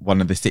for one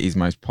of the city's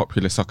most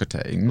popular soccer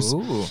teams.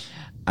 Ooh.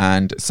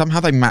 And somehow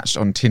they matched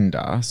on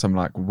Tinder. So I'm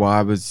like,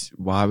 why was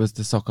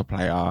the soccer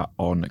player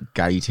on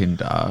gay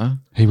Tinder?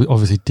 He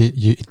obviously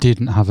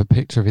didn't have a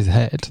picture of his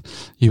head.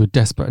 You were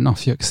desperate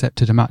enough, you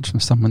accepted a match from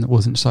someone that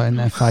wasn't showing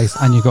their face,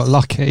 and you got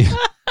lucky,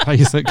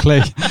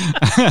 basically.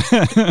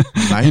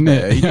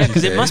 Maybe. Yeah,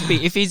 because it must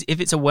be if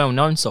it's a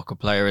well-known soccer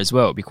player as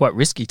well. It'd be quite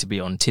risky to be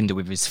on Tinder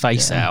with his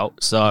face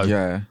out. So,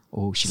 Yeah.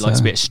 oh, she likes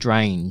a bit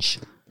strange.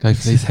 Go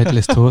for these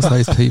headless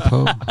torsos,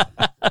 people.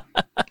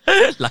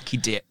 Lucky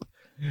dip.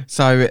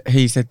 So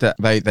he said that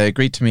they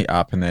agreed to meet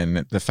up, and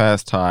then the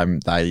first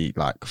time they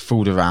like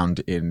fooled around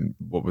in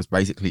what was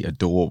basically a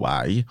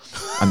doorway,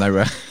 and they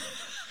were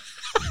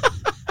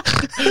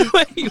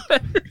Wait.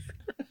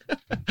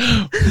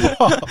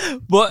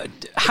 What?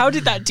 How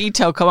did that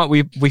detail come up?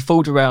 We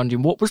fooled around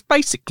in what was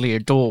basically a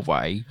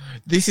doorway.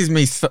 This is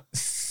me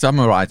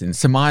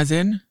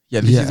surmising. Yeah,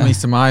 this is Yeah. me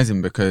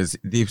surmising because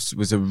this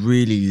was a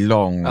really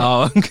long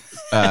Oh,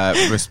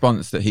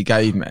 response that he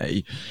gave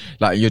me.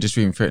 Like, you're just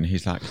reading through it, and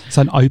he's like, It's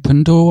an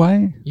open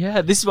doorway.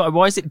 yeah. This is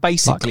why is it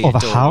basically Like a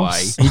of a doorway?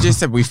 house? he just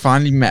said, we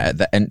finally met at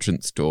the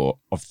entrance door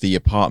of the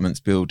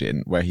apartments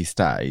building where he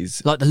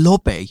stays. Like the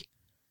lobby.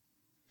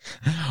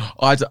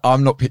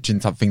 I'm not picturing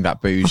something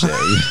that bougie.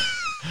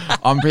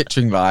 I'm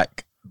picturing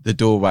like the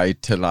doorway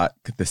to like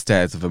the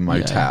stairs of a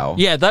motel.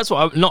 Yeah, that's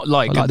what. I'm not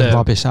like, Like the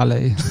rubbish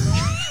alley.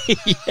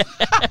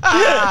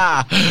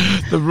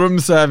 The room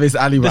service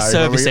alleyway The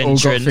service where we all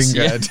got entrance,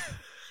 fingered.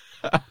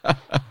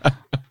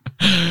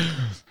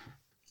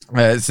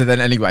 So then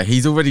anyway,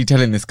 he's already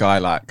telling this guy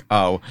like,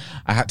 oh,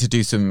 I had to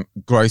do some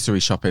grocery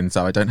shopping,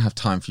 so I don't have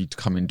time for you to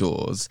come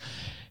indoors.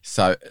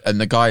 So, and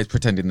the guy is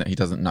pretending that he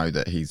doesn't know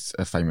that he's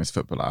a famous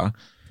footballer.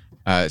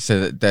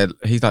 So that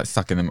he's like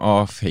sucking them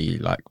off. He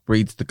like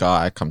breathes the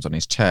guy, comes on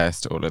his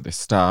chest, all of this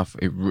stuff.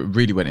 It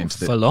really went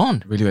into full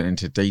on. really went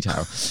into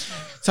detail.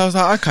 So I was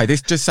like, okay,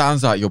 this just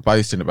sounds like you're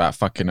boasting about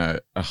fucking a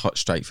hot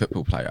straight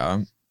football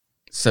player.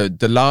 So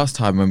the last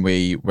time when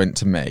we went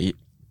to meet,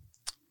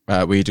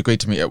 we'd agreed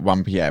to meet at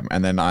 1 p.m.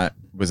 and then I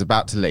was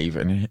about to leave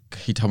and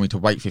he told me to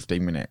wait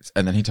 15 minutes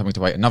and then he told me to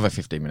wait another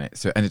 15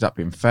 minutes. So it ended up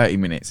being 30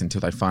 minutes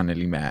until they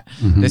finally met.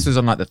 This was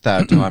on like the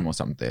third time or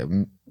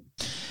something.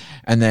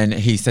 And then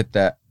he said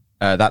that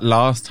that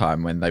last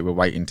time when they were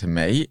waiting to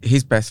meet,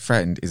 his best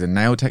friend is a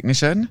nail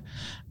technician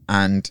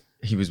and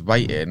he was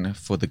waiting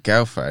for the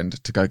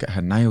girlfriend to go get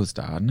her nails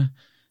done.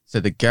 So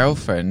the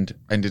girlfriend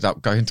ended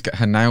up going to get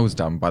her nails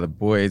done by the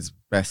boy's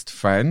best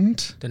friend.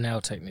 The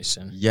nail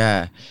technician.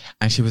 Yeah.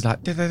 And she was like,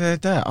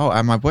 oh,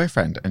 and my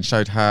boyfriend, and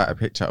showed her a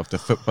picture of the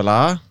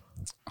footballer.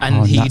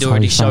 And he'd that's how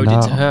already he showed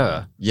found it to out.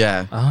 her.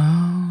 Yeah.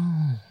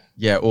 Oh.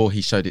 Yeah, or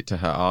he showed it to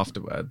her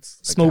afterwards.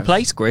 I Small guess.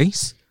 place,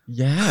 Greece.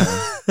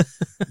 Yeah.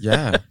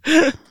 Yeah.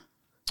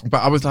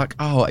 But I was like,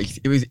 oh,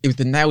 it was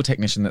the nail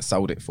technician that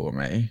sold it for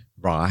me.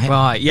 Right.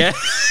 Right, yeah.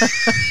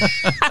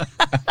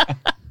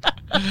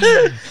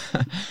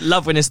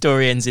 Love when a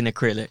story ends in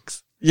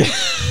acrylics. Yeah.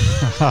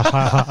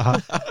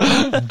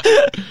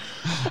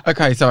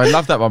 Okay, so I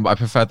love that one, but I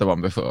preferred the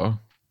one before.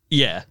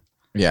 Yeah.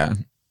 Yeah.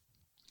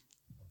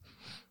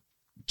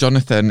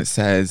 Jonathan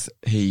says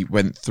he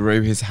went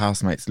through his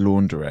housemate's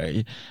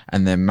laundry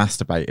and then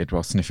masturbated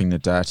while sniffing the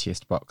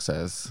dirtiest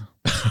boxers.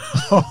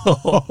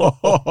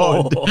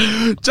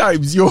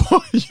 James, your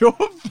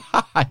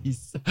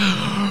face.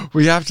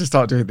 We have to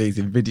start doing these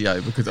in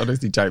video because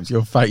honestly, James,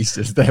 your face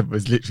just then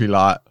was literally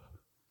like...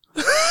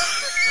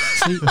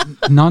 See,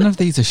 none of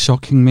these are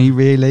shocking me,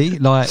 really.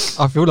 Like,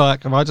 I feel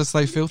like, am I just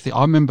so filthy? I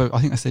remember, I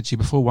think I said to you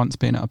before, once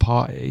being at a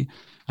party,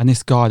 and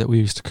this guy that we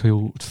used to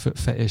call Foot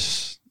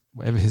Fetish,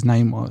 whatever his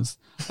name was,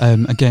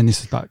 again,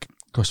 this is back,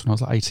 gosh, when I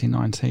was like 18,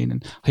 19,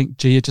 and I think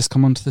G had just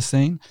come onto the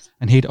scene,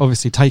 and he'd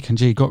obviously taken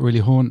G, got really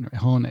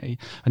horny,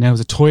 and there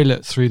was a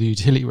toilet through the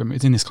utility room. It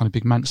was in this kind of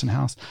big mansion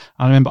house.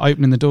 And I remember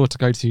opening the door to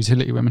go to the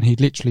utility room, and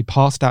he'd literally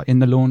passed out in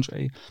the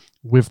laundry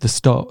with the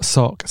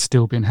sock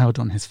still being held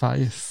on his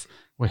face,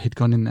 where he'd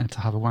gone in there to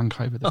have a wank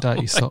over the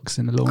dirty socks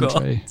in the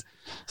laundry. God.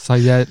 So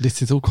yeah,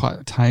 this is all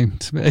quite tame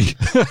to me.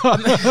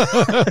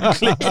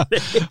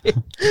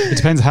 It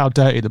depends how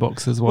dirty the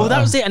boxes were. Well,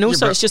 that was it. And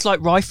also, but- it's just like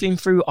rifling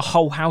through a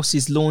whole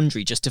house's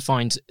laundry just to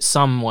find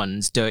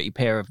someone's dirty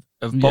pair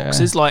of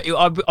boxes. Like,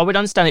 I would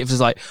understand it if it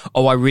was like,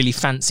 oh, I really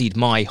fancied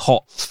my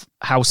hot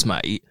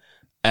housemate,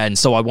 and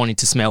so I wanted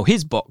to smell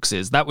his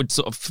boxes. That would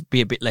sort of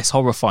be a bit less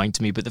horrifying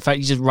to me. But the fact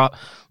you just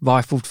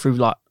rifled through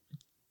like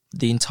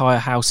the entire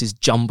house's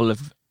jumble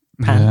of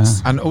pants.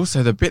 And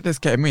also the bit that's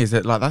getting me is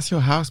that like that's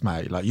your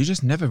housemate. Like you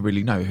just never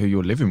really know who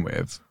you're living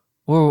with.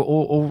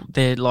 Or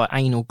their like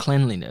anal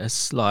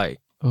cleanliness. Like,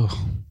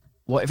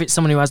 what if it's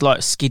someone who has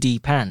like skiddy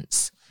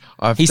pants?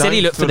 He said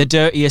he looked for the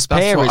dirtiest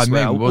pair as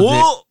well.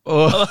 Was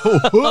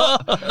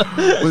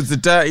the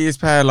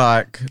dirtiest pair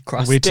like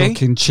Are we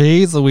talking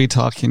cheese? Are we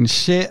talking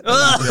shit?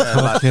 Are we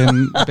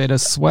talking a bit of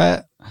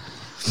sweat?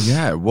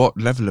 Yeah, what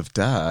level of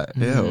dirt?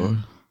 Ew.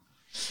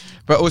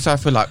 But also I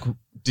feel like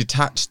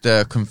detach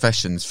the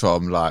confessions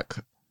from like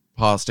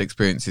past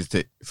experiences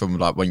from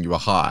like when you were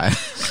high.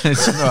 Do you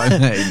know what I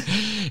mean?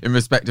 In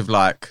respect of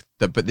like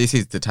but this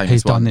is the tamest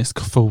He's one. done this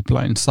full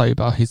blown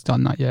sober. He's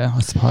done that, yeah,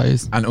 I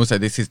suppose. And also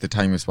this is the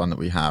tamest one that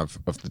we have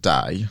of the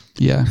day.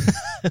 Yeah.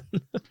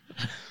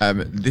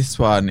 This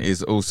one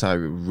is also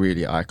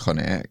really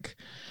iconic.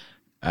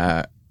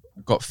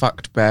 Got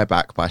fucked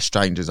bareback by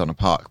strangers on a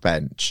park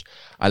bench.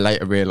 I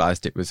later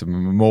realised it was a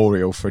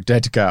memorial for a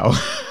dead girl.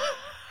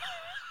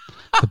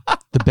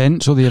 The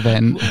bench or the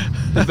event?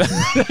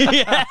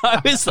 Yeah, I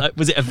was like,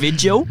 was it a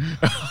vigil?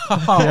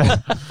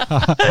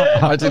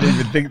 I didn't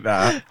even think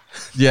that.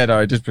 Yeah, no,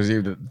 I just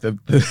presumed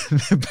that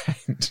the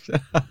bench.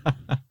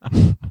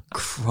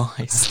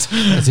 Christ.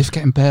 As if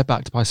getting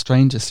barebacked by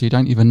strangers so you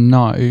don't even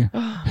know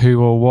who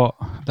or what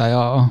they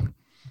are.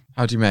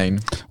 How do you mean?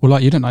 Well,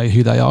 like, you don't know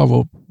who they are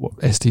or what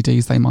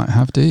STDs they might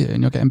have, do you?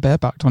 And you're getting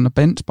barebacked on a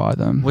bench by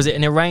them. Was it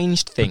an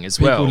arranged thing as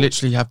People well?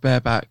 literally have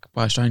bareback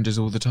by strangers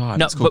all the time.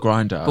 No, it's called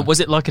Grindr. But was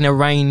it like an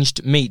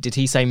arranged meet? Did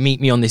he say, meet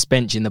me on this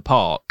bench in the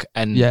park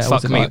and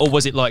fuck me? Or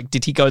was it like,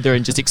 did he go there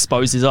and just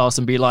expose his ass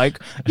and be like,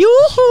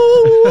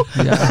 yoo-hoo!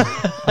 Yeah.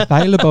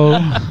 Available.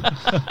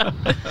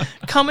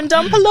 Come and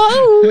dump a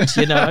load,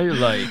 you know?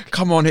 Like,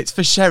 Come on, it's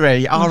for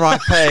Sherry,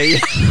 R.I.P.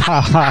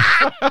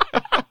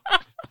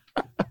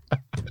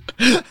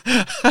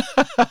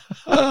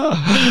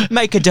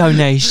 make a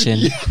donation.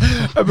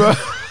 A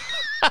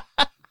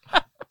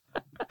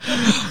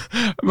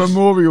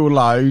memorial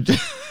load.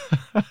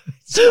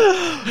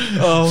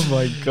 Oh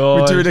my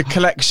God. We're doing a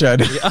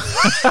collection.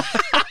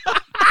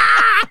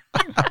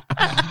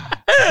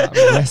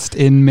 Rest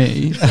in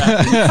me.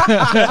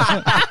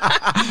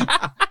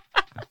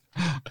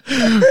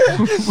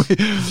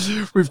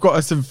 We've got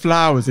us some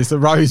flowers. It's a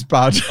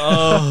rosebud.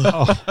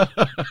 Oh.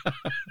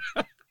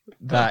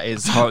 That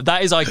is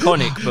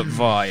iconic but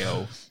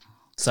vile.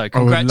 So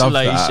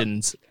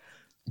congratulations.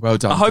 Well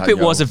done. I hope it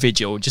Danielle. was a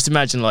vigil. Just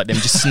imagine like them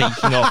just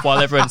sneaking off while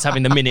everyone's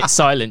having the minute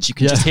silence. You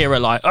can just hear her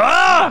like,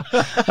 ah!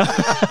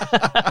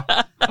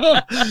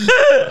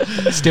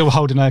 Still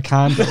holding her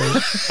candle.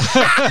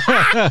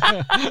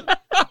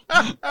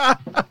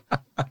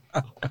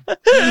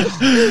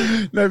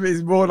 No, but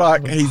it's more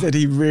like he said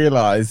he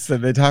realised, so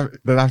they'd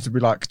have to be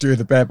like doing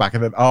the bareback,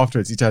 and then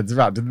afterwards he turns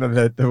around, and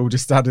then they're all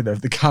just standing there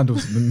with the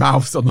candles and the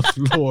mouths on the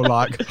floor,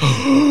 like,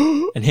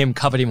 And him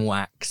covered in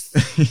wax.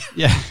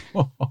 Yeah.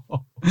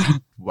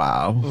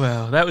 wow.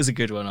 Well, that was a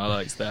good one. I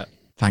liked that.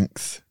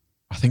 Thanks.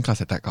 I think I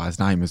said that guy's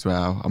name as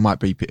well. I might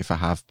beep it if I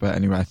have, but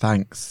anyway,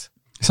 thanks.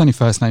 It's only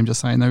first name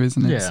just saying though,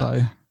 isn't it? Yeah.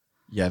 So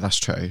Yeah, that's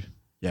true.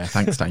 Yeah,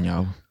 thanks,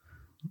 Danielle.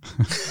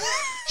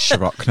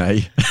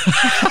 Shirokne.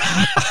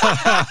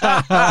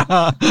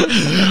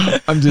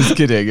 I'm just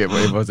kidding. It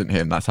wasn't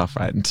him. That's our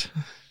friend.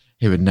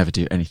 He would never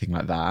do anything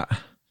like that.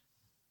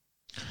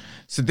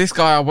 So this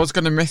guy, I was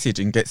going to message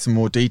and get some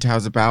more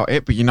details about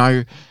it, but you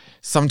know,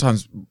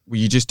 sometimes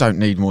you just don't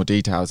need more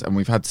details, and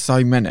we've had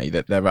so many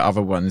that there are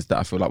other ones that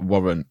I feel like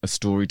warrant a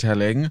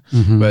storytelling,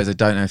 whereas I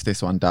don't know if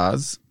this one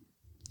does.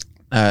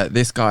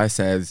 This guy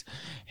says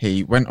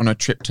he went on a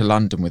trip to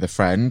London with a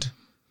friend,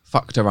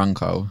 fucked her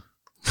uncle.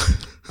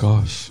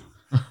 gosh.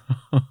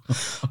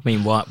 I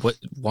mean,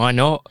 why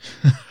not?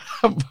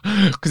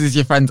 Because it's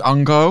your friend's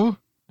uncle.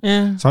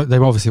 Yeah. So they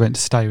obviously went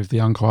to stay with the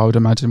uncle, I would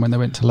imagine, when they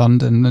went to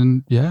London,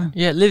 and yeah,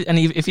 And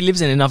if he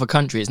lives in another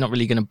country, it's not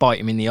really going to bite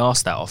him in the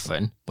arse that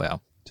often. Well,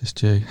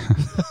 just you.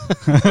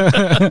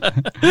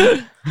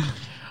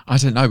 I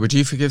don't know. Would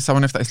you forgive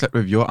someone if they slept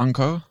with your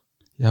uncle?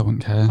 Yeah, I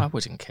wouldn't care. I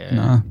wouldn't care.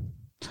 No.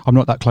 I'm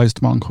not that close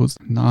to my uncles.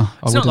 No,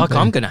 It's not like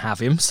I'm going to have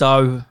him.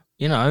 So,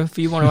 you know, if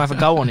you want to have a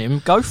go on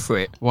him, go for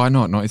it. Why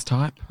not? Not his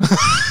type.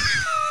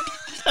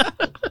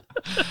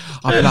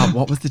 I'd be like,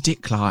 what was the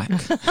dick like?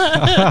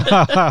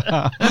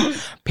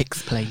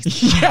 Pics,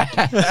 please.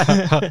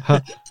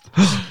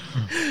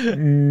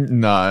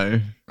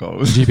 No. God.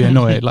 Would you be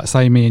annoyed? Like,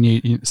 say me and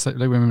you so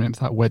when we went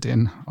to that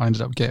wedding, I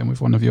ended up getting with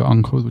one of your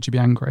uncles. Would you be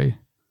angry?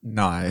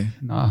 No.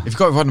 No. If you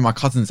got with one of my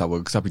cousins, I would,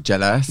 because I'd be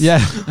jealous.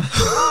 Yeah.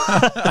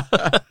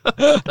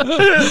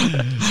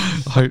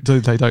 I hope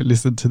they don't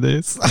listen to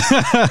this.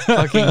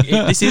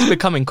 This is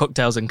becoming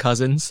Cocktails and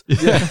Cousins.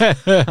 Yeah.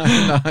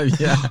 No,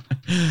 yeah.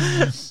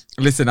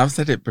 Listen, I've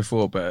said it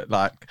before, but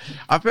like,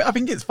 I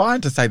think it's fine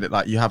to say that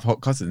like you have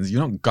hot cousins.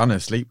 You're not gonna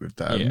sleep with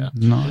them. Yeah.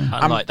 No.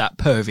 Unlike that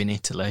perv in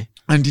Italy.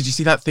 And did you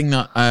see that thing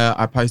that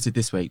I posted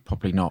this week?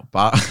 Probably not,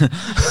 but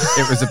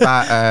it was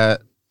about.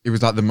 It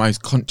was like the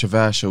most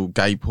controversial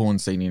gay porn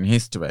scene in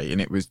history,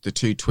 and it was the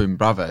two twin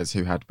brothers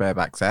who had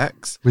bareback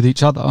sex With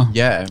each other?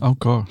 Yeah. Oh,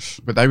 gosh.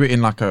 But they were in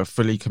like a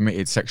fully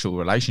committed sexual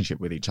relationship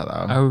with each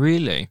other. Oh,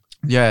 really?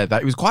 Yeah,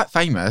 it was quite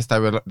famous.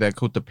 They're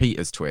called the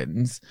Peters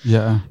twins.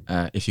 Yeah.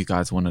 If you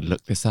guys want to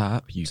look this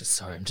up,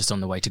 Sorry, I'm just on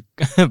the way to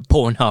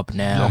Pornhub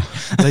now.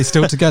 Are they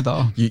still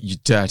together? you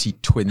dirty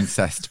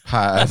twin-cest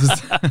pervs.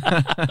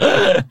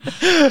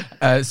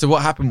 So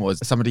what happened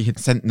was somebody had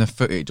sent the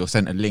footage or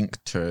sent a link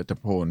to the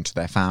porn to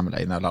their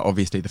family, and they're like,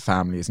 obviously the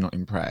family is not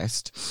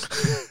impressed.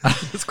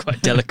 That's quite a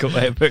delicate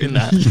way of putting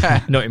that.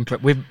 Yeah. Not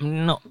impressed. We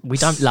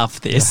don't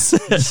love this.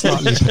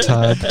 Slightly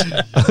perturbed.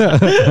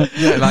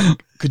 Yeah,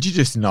 like, could you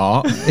just not?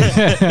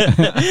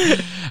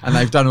 And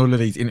they've done all of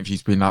these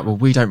interviews being like, well,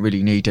 we don't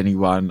really need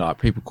anyone. Like,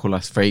 people call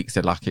us freaks.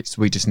 They're like,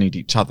 we just need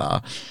each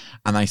other.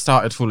 And they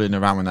started fooling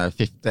around when they were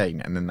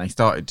 15, and then they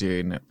started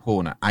doing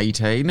porn at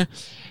 18.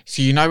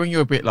 So, you know, when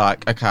you're a bit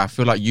like, okay, I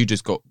feel like you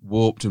just got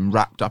warped and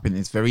wrapped up in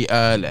this very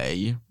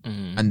early,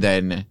 and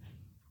then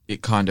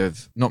it kind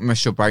of not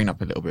messed your brain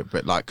up a little bit,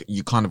 but like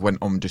you kind of went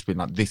on just being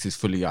like, this is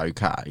fully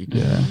okay.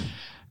 Yeah.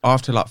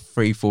 After like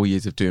 3-4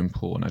 years of doing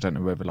porn, I don't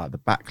know whether like the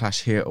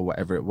backlash hit or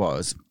whatever it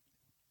was,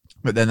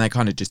 but then they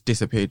kind of just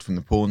disappeared from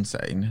the porn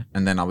scene.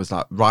 And then I was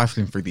like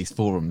rifling through these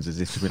forums as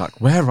if to be like,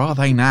 where are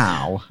they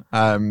now?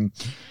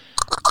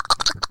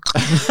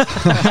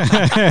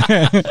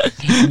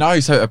 No,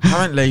 so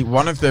apparently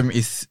one of them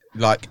is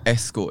like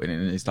escorting,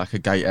 and it's like a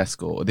gay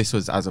escort. This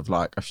was as of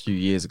like a few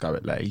years ago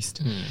at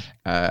least.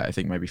 I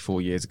think maybe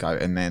 4 years ago.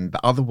 And then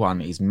the other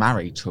one is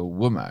married to a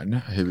woman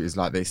who is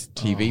like this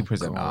TV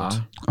presenter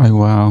God. Oh,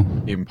 wow.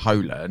 in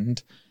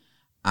Poland.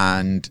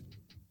 And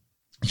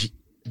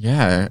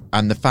yeah,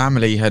 and the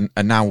family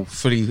are now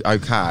fully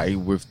okay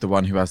with the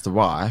one who has the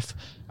wife,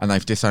 and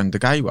they've disowned the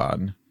gay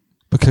one.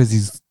 Because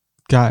he's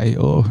gay,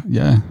 or,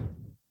 yeah.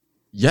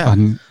 Yeah.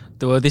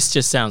 Well, this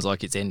just sounds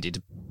like it's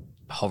ended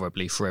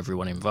horribly for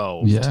everyone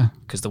involved. Yeah.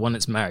 Because the one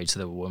that's married to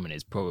the woman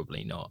is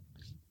probably not.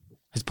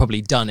 Has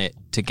probably done it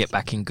to get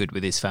back in good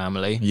with his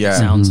family. Yeah.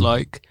 Sounds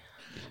like.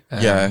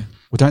 Yeah.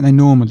 Well, don't they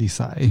normally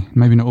say,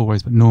 maybe not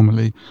always, but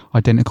normally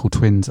identical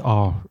twins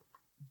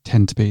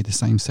tend to be the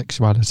same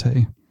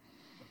sexuality?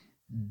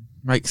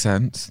 Makes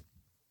sense.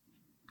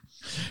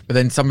 But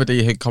then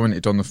somebody had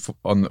commented on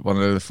one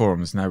of the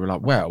forums, and they were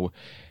like, well,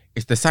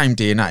 it's the same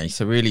DNA,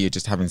 so really you're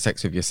just having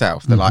sex with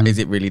yourself. They're like, is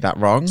it really that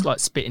wrong? It's like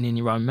spitting in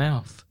your own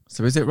mouth.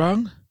 So is it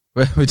wrong?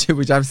 Would you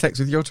have sex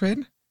with your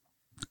twin?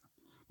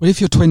 Well,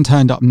 if your twin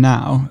turned up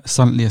now,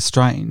 suddenly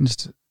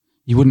estranged,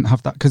 you wouldn't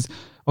have that. Because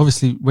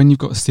obviously when you've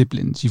got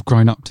siblings, you've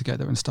grown up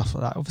together and stuff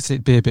like that. Obviously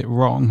it'd be a bit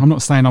wrong. I'm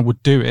not saying I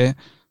would do it,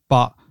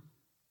 but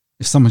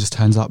if someone just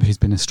turns up who's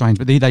been estranged,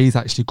 but these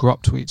actually grew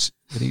up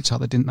with each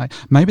other, didn't they?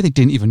 Maybe they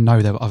didn't even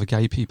know there were other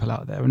gay people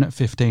out there, and at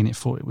 15 it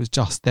thought it was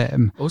just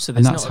them. Also,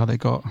 and that's how they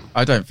got.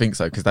 I don't think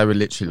so, because they were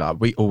literally like,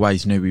 we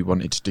always knew we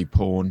wanted to do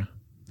porn.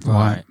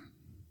 Right.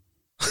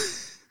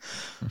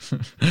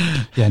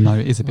 Yeah, no,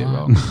 it is a bit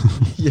wrong.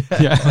 Yeah.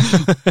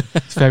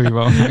 It's very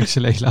wrong,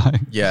 actually. Like,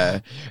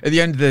 yeah. At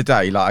the end of the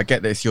day, like, I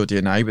get this, your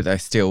DNA, but they're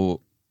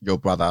still your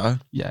brother.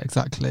 yeah,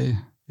 exactly.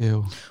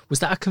 Ew. Was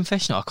that a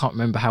confessional? I can't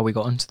remember how we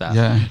got onto that.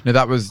 Yeah. No,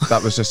 that was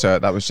just a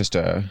It's just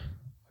a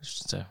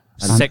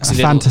A sexy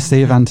little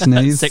fantasy of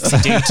Anthony's. sexy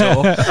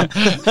detour.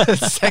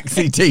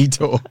 sexy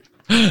detour.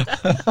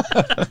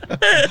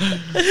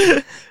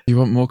 You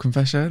want more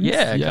confessions?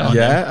 Yeah, Yeah. go on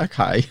then. Yeah,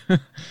 okay.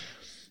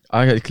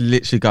 I could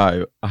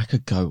literally I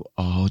could go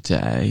all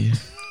day.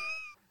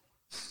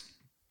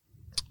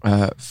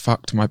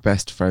 Fucked my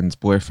best friend's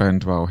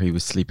boyfriend while he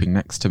was sleeping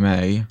next to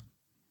me.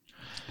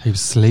 He was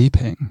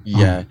sleeping.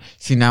 Yeah.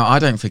 See, now I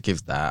don't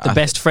forgive that. The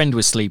best friend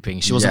was sleeping.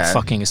 She wasn't Yeah.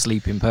 fucking a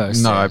sleeping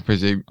person. No, I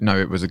presume, no,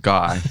 it was a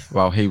guy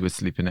while he was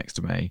sleeping next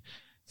to me.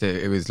 So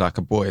it was like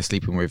a boy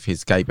sleeping with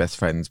his gay best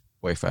friend's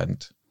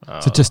boyfriend.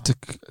 So just to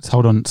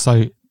hold on.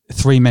 So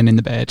 3 men in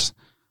the bed,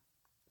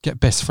 get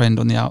best friend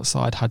on the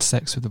outside, had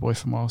sex with the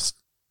boyfriend whilst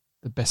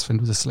the best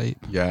friend was asleep.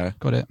 Yeah.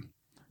 Got it.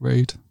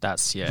 Rude.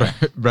 That's yeah.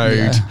 Road.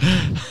 Yeah.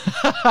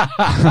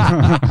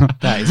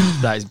 that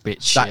is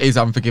bitch shit. That is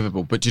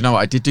unforgivable. But do you know what?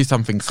 I did do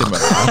something similar.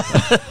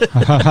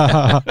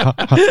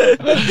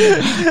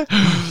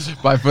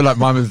 But I feel like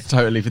mine was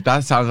totally.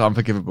 That sounds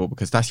unforgivable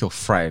because that's your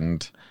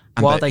friend.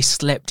 And While they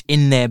slept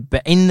in their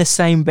in the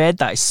same bed.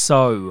 That is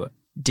so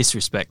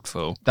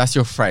disrespectful. that's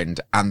your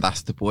friend, and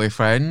that's the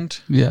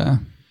boyfriend. Yeah.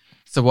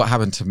 So what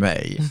happened to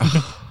me?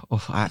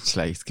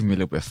 Actually, it's giving me a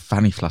little bit of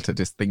fanny flutter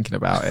just thinking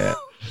about it.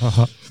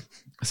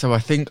 So I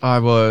think I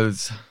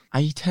was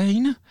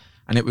 18,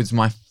 and it was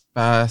my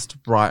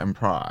first Brighton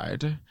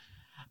Pride,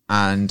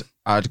 and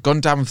I'd gone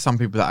down with some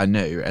people that I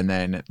knew, and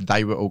then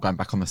they were all going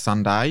back on the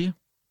Sunday.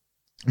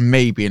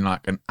 Me being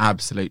like an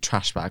absolute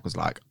trash bag was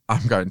like,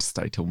 I'm going to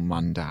stay till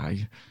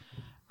Monday,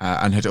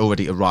 and had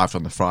already arrived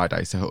on the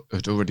Friday, so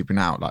had already been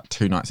out like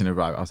 2 nights in a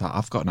row. I was like,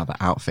 I've got another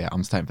outfit,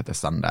 I'm staying for the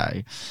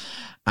Sunday,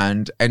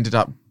 and ended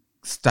up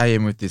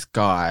staying with this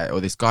guy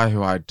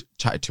who I'd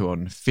chatted to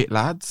on Fit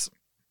Lads.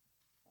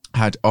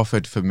 Had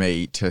offered for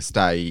me to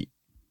stay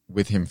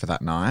with him for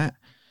that night.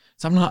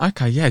 So I'm like,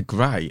 okay, yeah,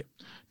 great.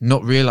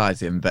 Not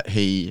realising that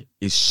he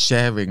is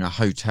sharing a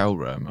hotel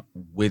room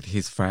with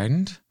his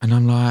friend. And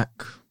I'm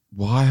like,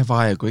 why have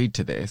I agreed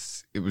to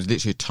this? It was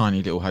literally a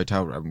tiny little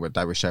hotel room where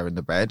they were sharing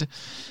the bed.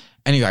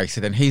 Anyway,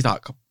 so then he's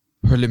like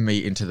pulling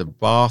me into the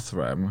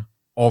bathroom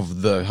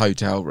of the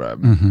hotel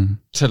room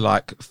to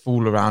like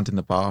fool around in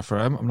the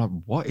bathroom. I'm like,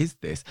 what is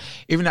this?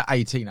 Even at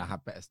 18, I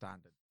had better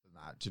standards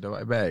than that. Do you know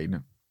what I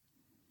mean?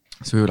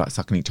 So we were like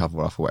sucking each other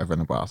off or whatever in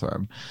the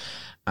bathroom.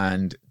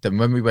 And then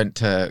when we went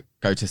to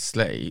go to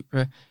sleep,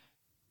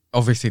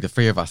 obviously the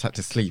 3 of us had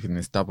to sleep in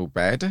this double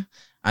bed.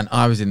 And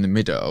I was in the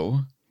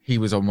middle. He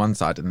was on one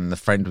side and then the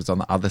friend was on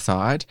the other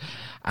side.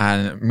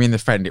 And me and the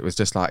friend, it was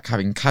just like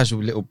having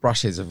casual little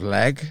brushes of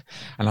leg.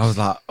 And I was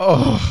like,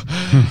 oh.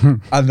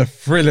 And the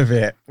thrill of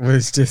it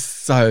was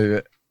just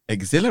so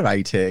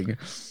exhilarating.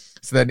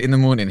 So then in the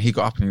morning, he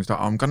got up and he was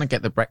like, oh, I'm going to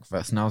get the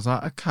breakfast. And I was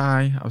like,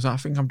 okay. I was like, I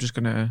think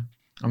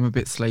I'm a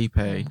bit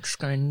sleepy. I'm just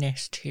going to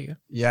nest here.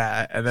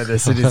 Yeah. And then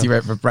as soon as he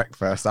went for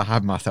breakfast, I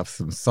had myself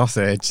some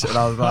sausage. And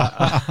I was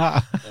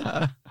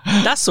like,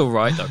 That's all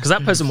right, though, because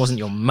that person wasn't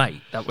your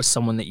mate. That was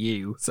someone that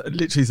you... so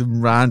literally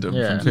some random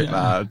Yeah. from Fit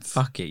Lads.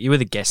 Fuck it. You were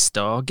the guest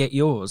star. Get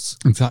yours.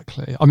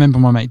 Exactly. I remember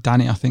my mate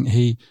Danny, I think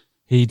he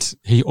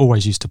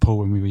always used to pull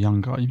when we were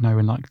younger. You know,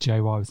 when like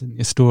JY was in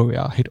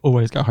Astoria, he'd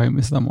always go home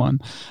with someone.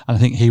 And I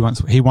think he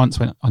once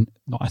went,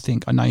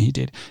 I know he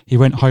did. He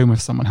went home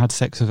with someone, had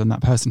sex with them,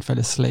 that person fell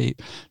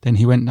asleep. Then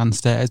he went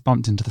downstairs,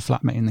 bumped into the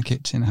flatmate in the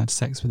kitchen, had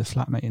sex with the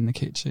flatmate in the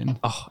kitchen.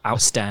 Oh,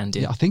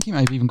 outstanding. Yeah, I think he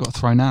maybe even got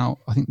thrown out.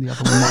 I think the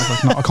other one might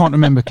have not. I can't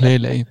remember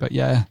clearly, but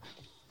yeah.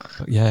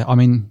 I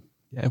mean,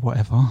 yeah,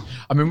 whatever.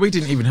 I mean, we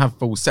didn't even have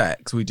full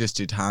sex. We just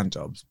did hand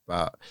jobs,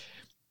 but...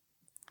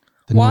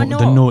 Why not?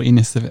 The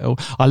naughtiness of it all.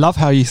 I love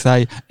how you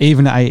say,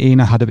 even at 18,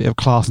 I had a bit of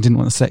class and didn't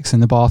want sex in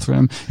the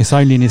bathroom. It's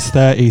only in his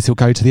 30s he'll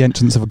go to the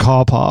entrance of a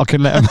car park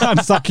and let a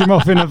man suck him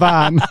off in a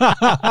van.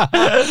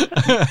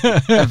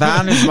 A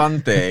van is one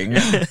thing.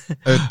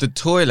 The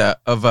toilet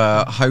of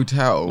a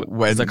hotel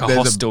when like a there's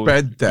hostel a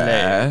bed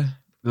there,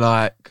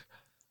 like,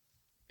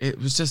 it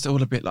was just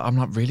all a bit like, I'm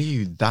not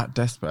really that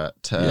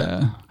desperate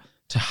to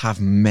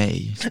have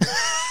me.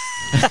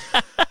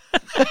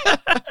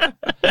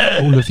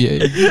 All of you.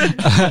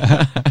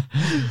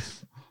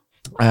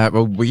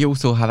 Well, we all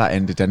saw how that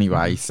ended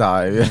anyway.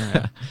 So,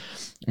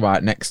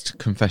 right, next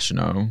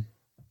confessional.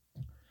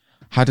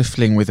 Had a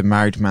fling with a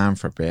married man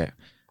for a bit,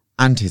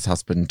 and his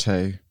husband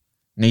too.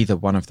 Neither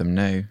one of them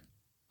knew.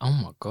 Oh,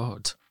 my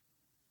God.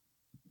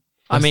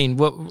 I mean,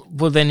 well,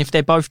 then if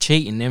they're both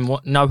cheating, then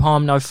what? No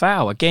harm, no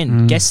foul.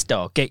 Again, guest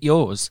star, get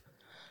yours.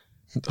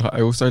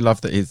 I also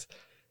love that his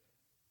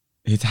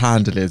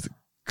handle is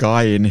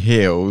guy in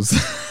heels.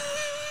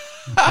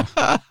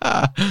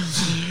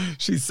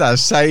 She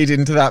sashayed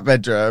into that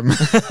bedroom.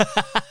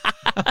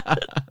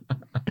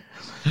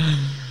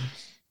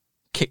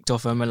 Kicked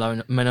off her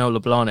Manola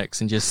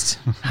Blahniks and just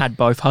had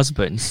both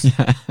husbands.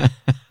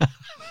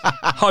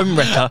 Home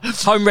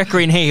wrecker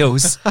in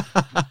heels.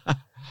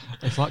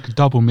 It's like a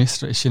double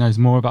mistress. She knows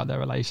more about their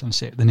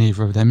relationship than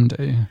either of them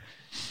do.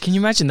 Can you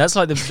imagine? That's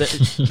like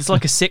it's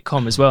like a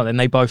sitcom as well. Then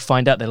they both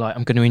find out, they're like,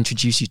 I'm going to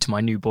introduce you to my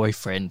new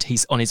boyfriend.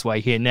 He's on his way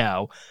here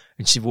now.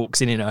 And she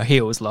walks in her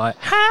heels like,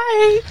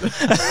 hey.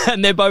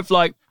 And they're both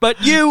like,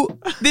 but you,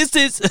 this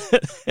is.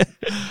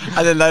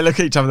 And then they look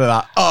at each other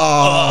like,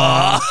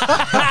 oh.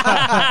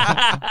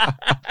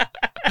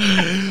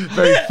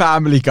 Very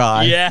Family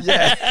Guy. Yeah.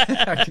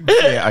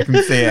 I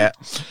can see it.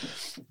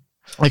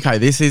 Okay,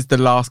 this is the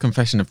last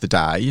confession of the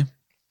day.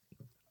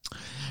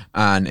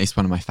 And it's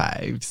one of my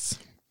faves.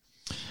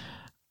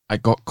 I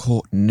got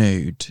caught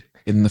nude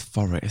in the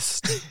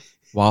forest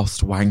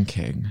whilst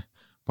wanking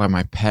by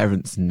my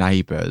parents'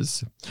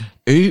 neighbours.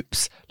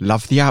 Oops,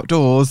 love the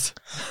outdoors.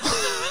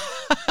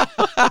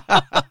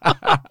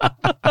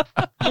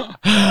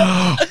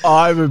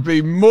 I would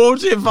be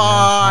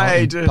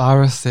mortified.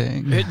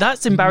 Embarrassing.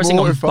 That's embarrassing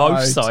Mortified. on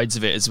both sides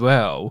of it as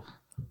well.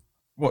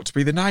 What, to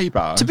be the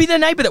neighbour? To be the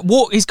neighbour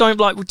that is going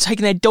like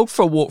taking their dog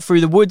for a walk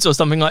through the woods or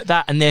something like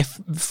that, and their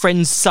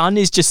friend's son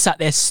is just sat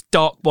there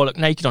stark bollock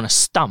naked on a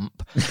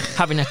stump,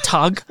 having a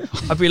tug.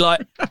 I'd be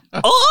like,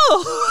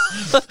 oh.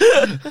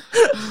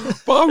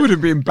 But I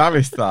wouldn't be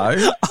embarrassed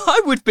though.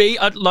 I would be.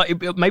 I'd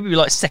like maybe be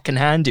like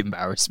secondhand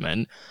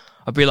embarrassment.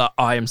 I'd be like,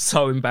 I am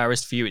so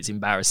embarrassed for you. It's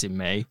embarrassing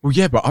me. Well,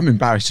 yeah, but I'm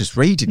embarrassed just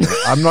reading it.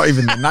 I'm not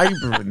even the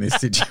neighbour in this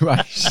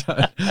situation.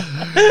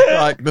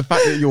 Like, the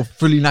fact that you're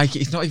fully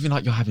naked, it's not even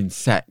like you're having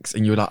sex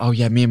and you're like, oh,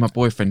 yeah, me and my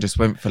boyfriend just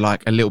went for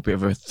like a little bit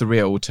of a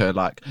thrill to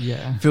like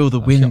feel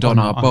the wind on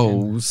our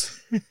balls.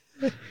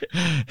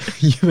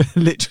 You were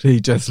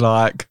literally just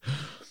like,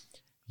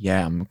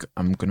 yeah, I'm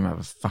going to have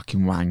a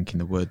fucking wank in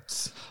the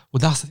woods. Well,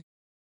 that's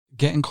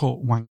getting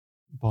caught wank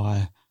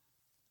by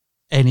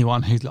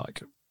anyone who's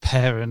like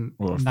parent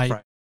Or a neighbour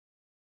friend.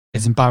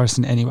 is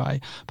embarrassing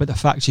anyway. But the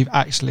fact you've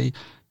actually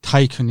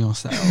taken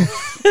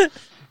yourself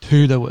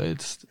to the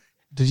woods.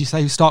 Did you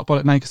say stark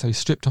bollock naked? So he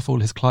stripped off all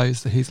his clothes.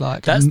 So he's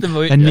like That's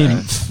a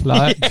nymph.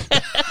 Like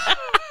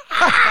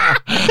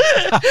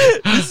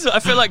I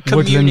feel like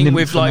communing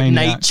with like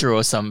nature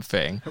or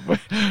something.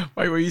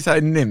 Wait, when you say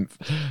nymph,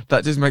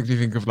 that just makes me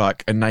think of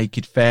like a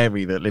naked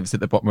fairy that lives at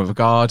the bottom of a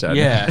garden.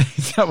 Yeah.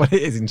 Is that what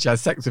it is? And she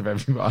has sex with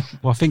everyone.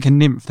 Well, I think a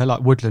nymph, they're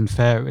like woodland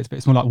fairies, but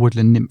it's more like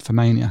woodland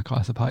nymphomaniac,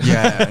 I suppose.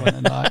 Yeah.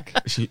 And like,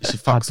 She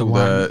fucks all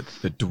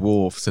the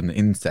dwarfs and the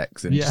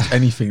insects and Yeah. just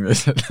anything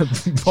that's at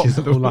the bottom she's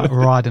of the all like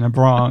riding a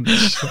branch.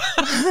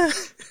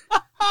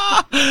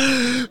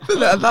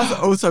 But that's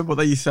also what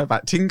they used to say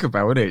about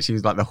Tinkerbell, isn't it? She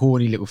was like the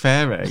horny little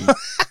fairy.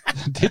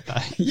 Did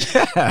they?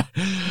 Yeah.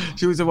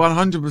 She was a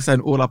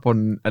 100% all up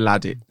on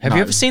Aladdin. Have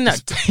you ever seen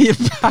that?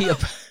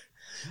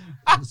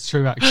 It's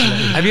true, actually.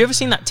 Have you ever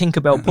seen that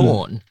Tinkerbell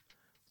porn?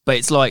 But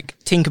it's like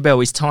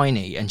Tinkerbell is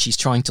tiny and she's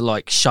trying to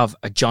like shove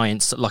a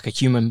giant, like a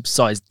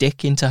human-sized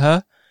dick into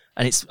her.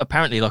 And it's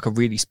apparently like a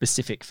really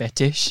specific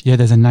fetish. Yeah,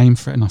 there's a name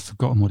for it and I've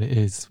forgotten what it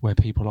is, where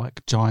people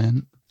like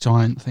giant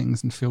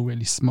things and feel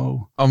really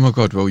small. Oh my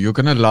God, Will, you're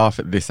going to laugh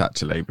at this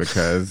actually,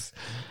 because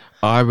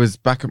I was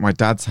back at my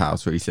dad's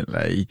house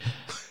recently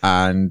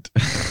and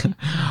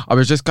I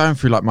was just going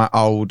through like my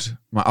old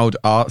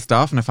art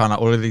stuff and I found out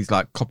all of these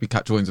like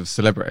copycat drawings of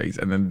celebrities,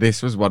 and then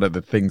this was one of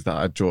the things that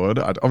I drawn.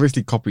 I'd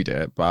obviously copied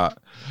it, but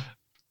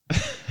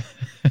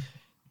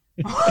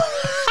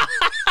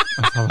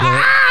Let's have a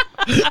look.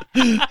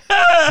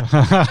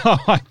 Oh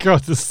my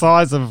God, the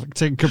size of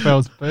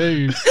Tinkerbell's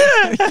boobs.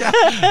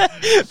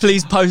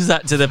 Please post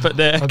that to the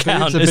Her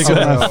account boobs are as bigger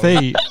than well. her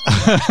feet.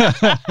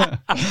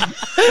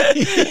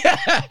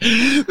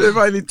 they're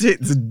only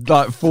tits and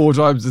like 4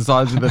 times the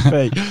size of the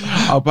feet.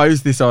 I'll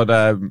post this on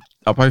our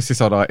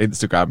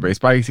Instagram, but it's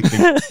basically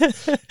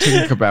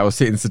Tinkerbell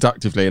sitting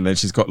seductively and then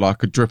she's got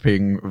like a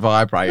dripping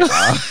vibrator.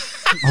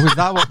 Oh, is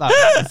that what that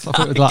is? I thought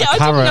it was like a I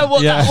carrot. didn't know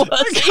what Yeah. that was.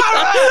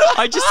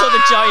 I just saw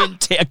the giant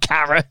tit, a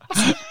carrot.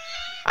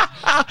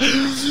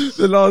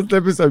 The last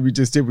episode we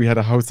just did, we had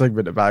a whole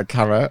segment about a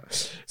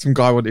carrot. Some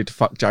guy wanted to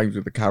fuck James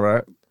with a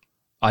carrot.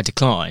 I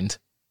declined.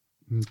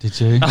 Did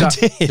you? I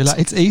did. You're like,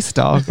 it's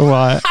Easter. All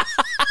right.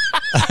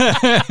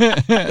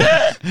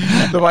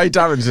 The way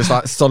Darren's just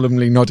like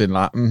solemnly nodding,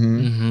 like,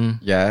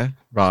 yeah,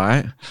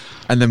 right.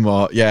 And then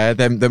what? Yeah,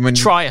 then when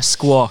Try a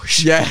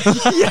squash. yeah,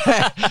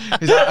 yeah.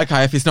 He's like,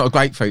 okay, if it's not a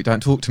grapefruit,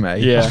 don't talk to me.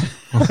 Yeah.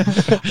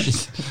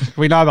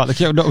 We know about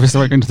the not obviously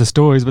won't go into the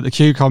stories, but the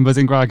cucumbers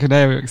in Gran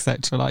Canaria,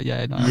 etc. Like,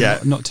 yeah, no, Yeah.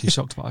 I'm not too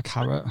shocked about a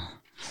carrot.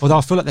 Although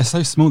I feel like they're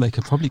so small, they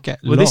could probably get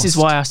Well, lost. this is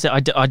why I said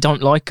I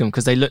don't like them,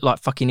 because they look like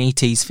fucking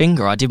E.T.'s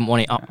finger. I didn't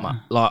want it up my,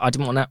 like I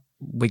didn't want that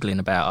wiggling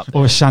about up.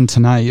 Or a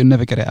Chantenay, you'll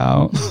never get it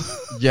out.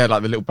 Yeah,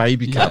 like the little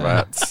baby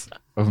carrots.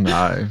 Oh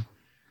no.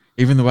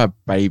 Even the word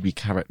baby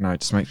carrot now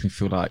just makes me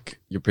feel like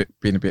you're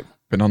being a bit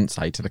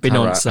Beyonce to the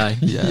carrot. Beyonce.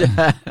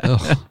 Yeah.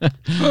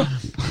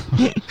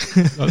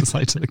 Don't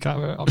say to the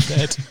carrot, I'm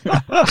dead.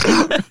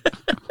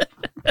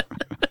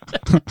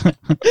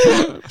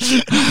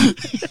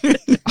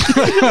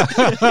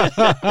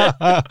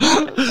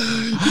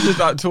 Just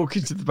like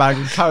talking to the bag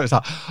of carrots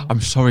like,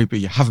 I'm sorry, but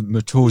you haven't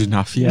matured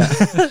enough yet.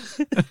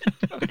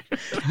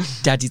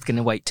 Daddy's going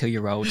to wait till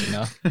you're old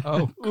enough.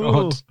 Oh,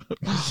 God.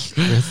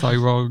 We're so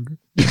wrong.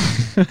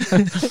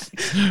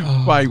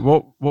 Wait,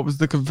 what was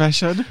the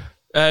confession?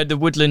 The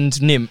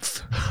woodland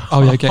nymph.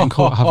 Oh, yeah, getting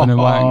caught having a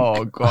wank.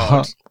 Oh,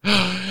 God.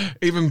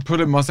 Even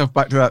putting myself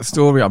back to that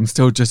story, I'm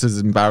still just as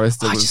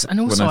embarrassed as And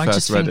also, when I I first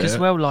just read think it. as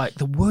well, like,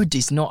 the wood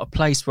is not a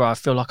place where I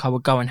feel like I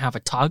would go and have a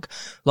tug.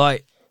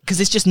 Like, because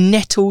it's just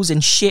nettles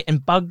and shit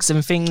and bugs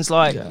and things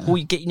like, or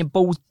you getting your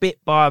balls bit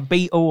by a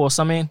beetle or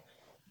something.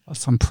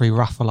 Some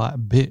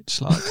pre-Raphaelite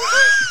bitch, like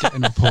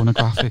getting all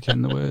pornographic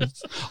in the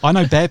woods. I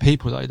know bare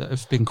people though that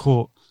have been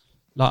caught.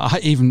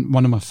 Like even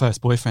one of my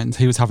first boyfriends,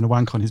 he was having a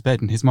wank on his bed,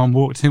 and his mum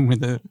walked in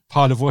with a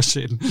pile of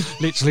washing.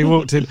 Literally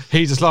walked in.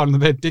 He just lying on the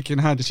bed, dick in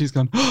hand, and she's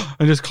gone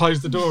and just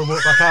closed the door and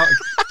walked back out.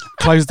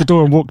 Closed the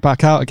door and walked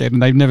back out again,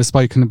 and they've never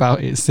spoken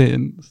about it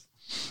since.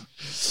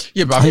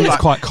 Yeah, but I I think feel it's like,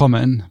 quite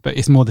common, but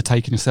it's more the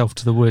taking yourself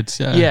to the woods.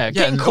 Yeah, yeah,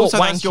 getting and caught also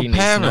that's your wanking is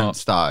not.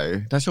 parents,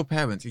 though. That's your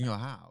parents in your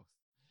house.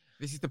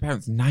 This is the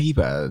parents'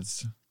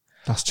 neighbours.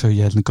 That's true.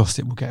 Yeah, and the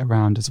gossip will get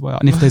around as well.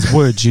 And if there's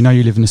woods, you know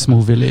you live in a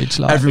small village.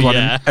 Like Everyone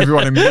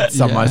in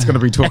Midsummer Yeah. is going to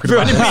be talking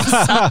about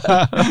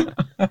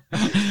it.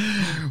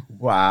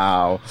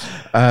 Wow.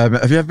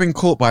 Have you ever been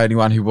caught by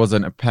anyone who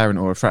wasn't a parent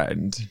or a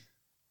friend?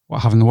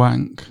 what, having a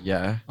wank.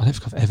 Yeah. I don't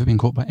think I've ever been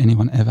caught by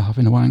anyone ever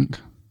having a wank.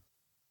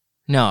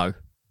 No.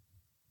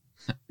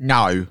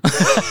 No.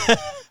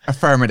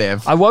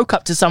 Affirmative. I woke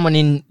up to someone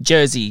in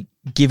Jersey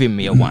giving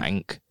me a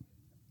wank,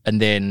 and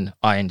then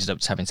I ended up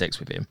just having sex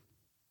with him.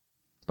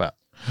 But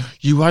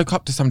You woke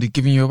up to somebody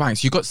giving you a wank.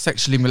 So you got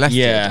sexually molested,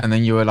 Yeah. and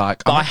then you were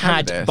like, But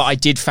I'm I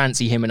did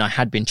fancy him, and I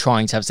had been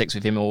trying to have sex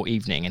with him all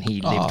evening, and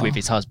he lived with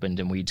his husband,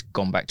 and we'd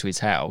gone back to his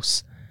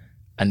house,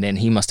 and then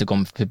he must have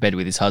gone to bed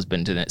with his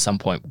husband, and at some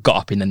point got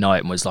up in the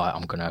night and was like,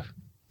 I'm gonna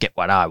get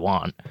what I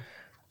want,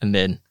 and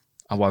then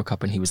I woke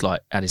up and he was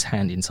like had his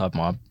hand inside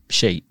my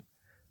sheet.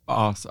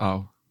 Oh.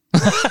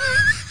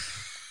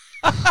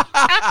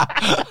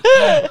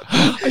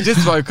 I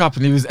just woke up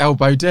and he was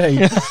elbow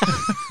deep. So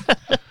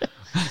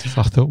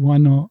I thought, why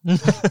not?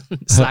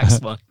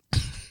 Slacks one.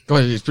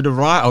 God, it's been a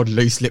right old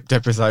loose-lipped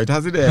episode,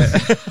 hasn't it?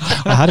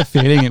 I had a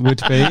feeling it would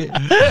be.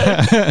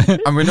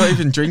 And we're not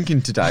even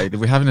drinking today.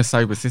 We're having a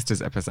Sober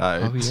Sisters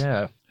episode. Oh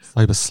yeah.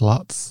 Sober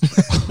sluts.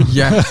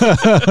 Yeah.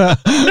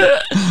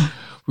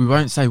 We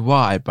won't say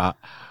why, but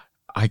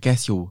I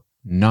guess you'll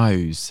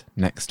knows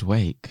next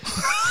week.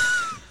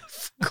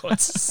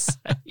 God's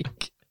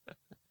sake.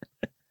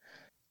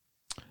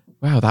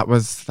 Wow, that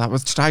was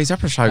today's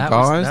episode,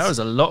 guys. That was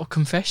a lot of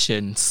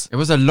confessions. It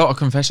was a lot of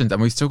confessions,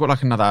 and we've still got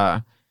like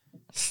another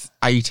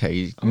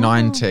 80,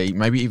 90,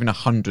 maybe even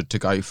 100 to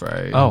go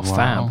through. Oh,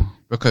 fab.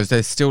 Because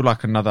there's still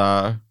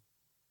another,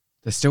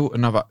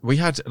 we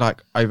had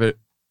like over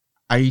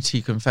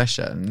 80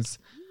 confessions,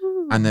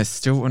 and there's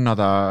still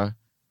another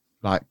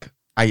like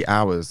 8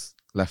 hours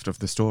left of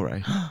the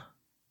story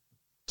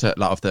to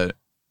like of the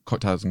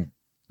cocktails and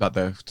like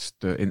the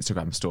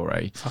Instagram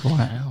story.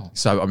 Wow.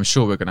 So I'm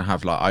sure we're going to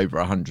have like over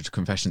 100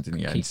 confessions in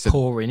the end. Keep So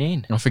pouring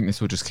in. I think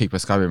this will just keep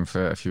us going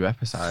for a few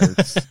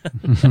episodes.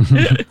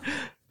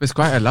 It's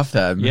great. I love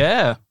them.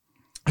 Yeah.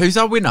 Who's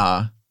our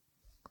winner?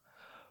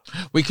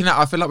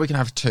 I feel like we can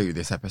have 2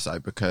 this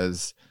episode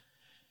because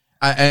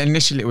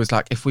initially it was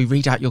like, if we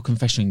read out your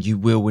confession, you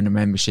will win a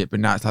membership. But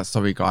now it's like,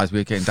 sorry guys,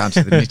 we're getting down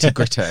to the nitty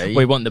gritty.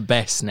 We want the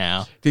best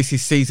now. This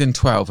is season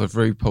 12 of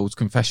RuPaul's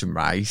Confession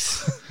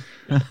Race.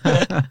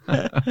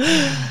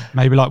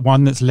 Maybe like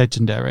one that's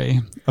legendary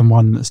and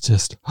one that's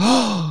just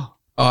Oh,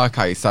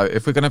 okay, so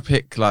if we're gonna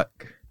pick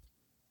like,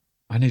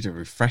 I need a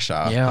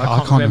refresher. Yeah, I I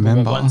can't can't remember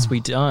remember. what ones we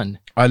done.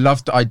 I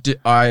loved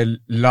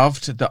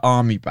the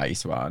army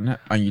base one,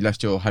 and you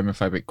left your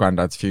homophobic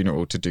granddad's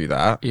funeral to do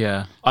that.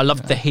 Yeah. I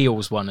loved the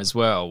heels one as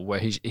well, where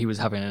he was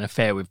having an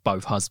affair with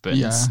both husbands.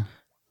 yeah.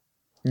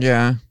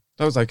 Yeah,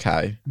 that was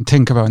okay. And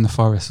Tinkerbell in the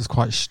forest was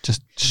quite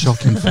just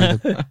shocking for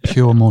the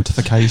pure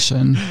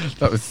mortification.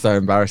 That was so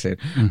embarrassing.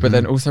 But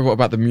then also, what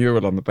about the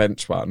mural on the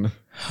bench one?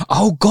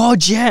 Oh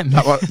God, yeah.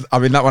 That one, I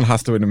mean, that one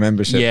has to win a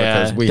membership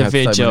Yeah, because we the had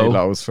so vigil. many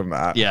lols from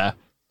that. Yeah.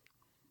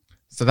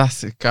 So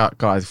that's it,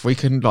 guys. If we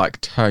can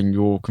like turn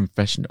your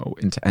confessional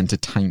into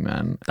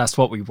entertainment, That's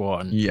what we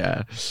want.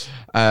 yeah.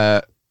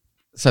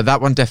 So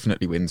that one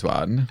definitely wins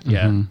one.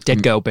 Yeah. Mhm.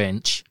 Dead girl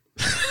bench.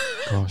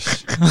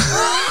 Gosh.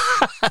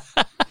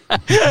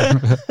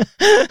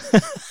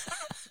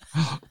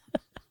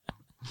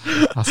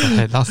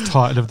 That's the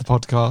title of the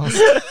podcast.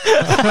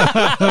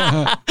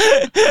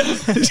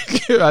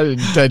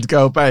 Dead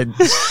girl bench.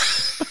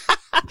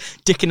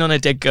 Dicking on a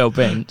dead girl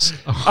bench.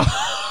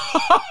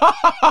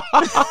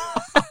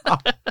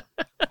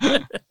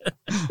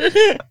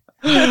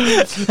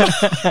 You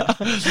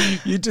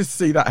just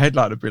see that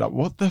headline and be like,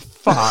 what the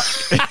fuck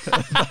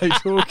are they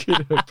talking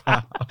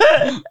about?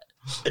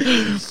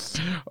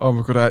 Oh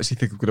my God, I actually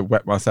think I'm going to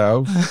wet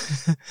myself.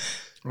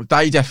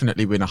 They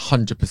definitely win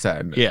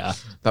 100%. Yeah.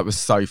 That was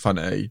so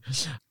funny.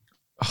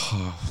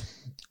 Oh.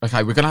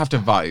 Okay, we're going to have to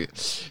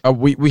vote.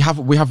 We have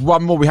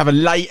one more. We have a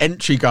late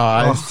entry,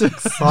 guys. Oh,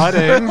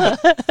 exciting.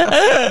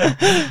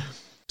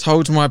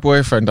 Told my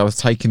boyfriend I was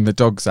taking the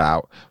dogs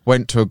out,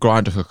 went to a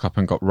grinder hookup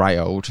and got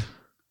railed.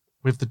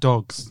 With the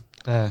dogs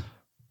there.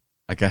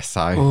 I guess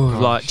so. Oh,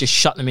 like just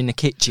shut them in the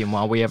kitchen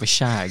while we have a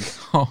shag.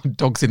 Oh,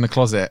 dogs in the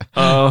closet.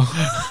 Oh.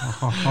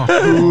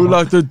 Ooh,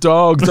 like the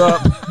dogs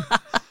up.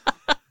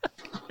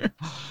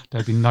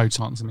 There'd be no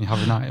chance of me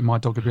having that. And my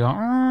dog would be like,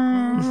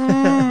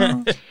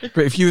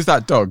 But if you was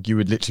that dog, you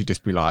would literally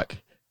just be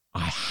like,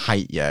 I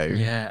hate you.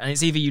 Yeah, and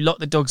it's either you lock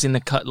the dogs in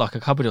the like a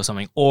cupboard or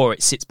something, or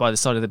it sits by the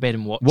side of the bed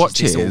and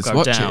watches this all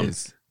go down.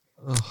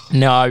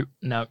 No.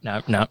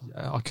 yeah,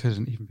 I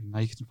couldn't even be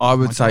naked. I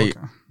would My say,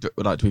 dog.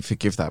 do we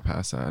forgive that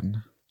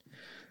person?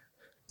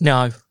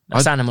 No,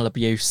 that's animal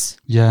abuse.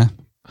 Yeah.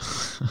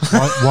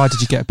 Why did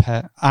you get a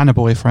pet and a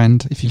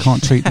boyfriend if you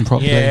can't treat them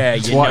properly? Yeah,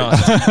 you're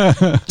Why-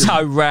 not.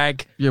 Toe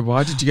rag. Yeah,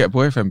 why did you get a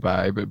boyfriend,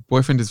 babe? But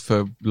boyfriend is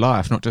for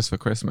life, not just for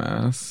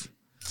Christmas.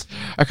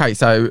 Okay,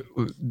 so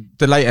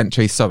the late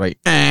entry, sorry.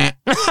 We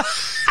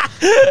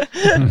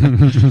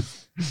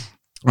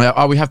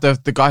have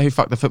the guy who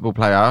fucked the football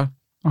player.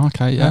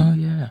 Okay, yeah. Oh,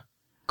 yeah.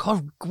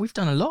 God, we've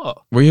done a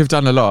lot. We have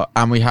done a lot,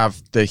 and we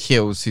have the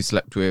heels who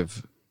slept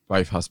with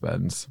both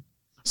husbands.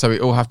 So we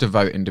all have to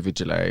vote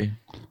individually.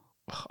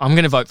 I'm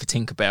going to vote for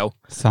Tinkerbell.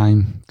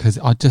 Same, because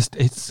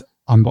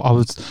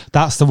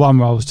that's the one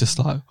where I was just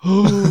like,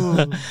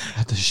 oh,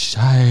 the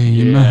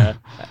shame. Yeah.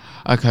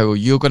 Okay, well,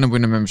 you're going to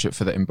win a membership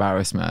for the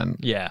embarrassment.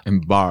 Yeah.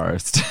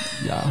 Embarrassed.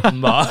 Yeah.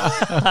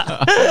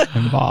 But-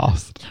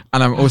 Embarrassed.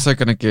 And I'm also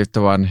going to give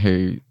the one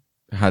who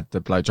had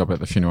the blowjob at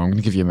the funeral, I'm going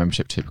to give you a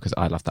membership too because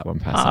I love that one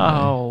personally.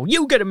 Oh,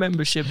 you get a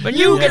membership, and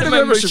you get a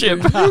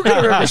membership. You get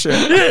a membership.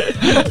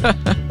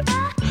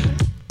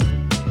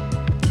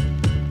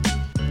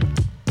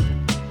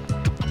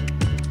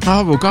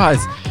 Oh, well,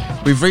 guys,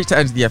 we've reached the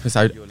end of the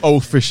episode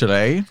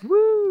officially.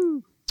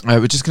 Woo!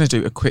 We're just going to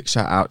do a quick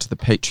shout out to the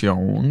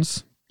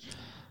Patreons.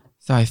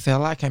 So I feel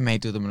like I may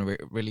do them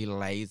really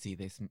lazy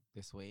this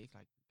week.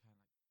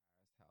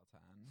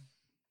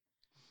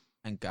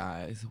 And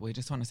guys, we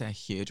just want to say a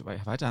huge wait.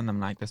 Have I done them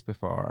like this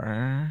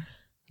before?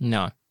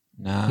 No,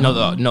 No.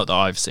 not that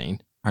I've seen.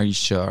 Are you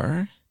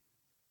sure?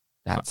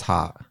 That's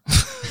hot.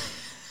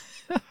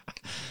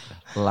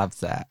 Loves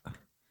that.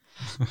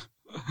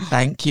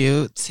 Thank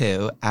you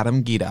to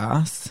Adam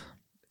Gidas,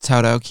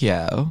 Toto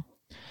Kyo,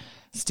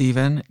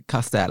 Stephen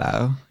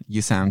Costello,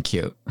 you sound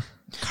cute,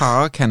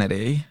 Carl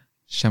Kennedy,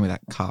 show me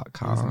that Carl,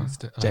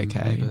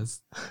 JK,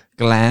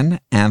 Glenn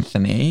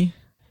Anthony,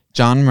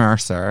 John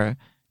Mercer,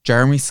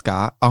 Jeremy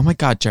Scott. Oh my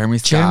God, Jeremy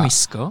Scott. Jeremy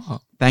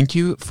Scott. Thank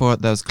you for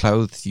those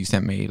clothes you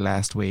sent me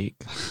last week.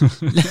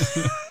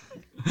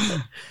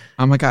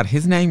 Oh my God,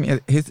 his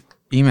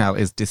email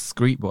is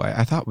Discreet Boy.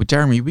 I thought, well,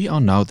 Jeremy, we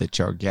all know that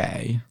you're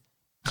gay.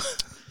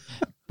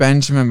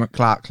 Benjamin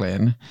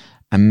McLaughlin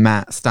and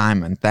Matt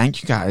Steinman.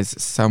 Thank you guys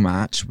so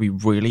much. We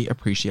really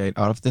appreciate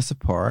all of the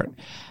support.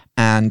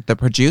 And the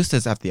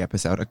producers of the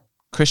episode are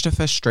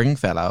Christopher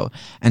Stringfellow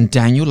and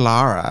Daniel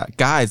Lara.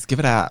 Guys, give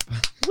it up.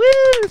 Woo!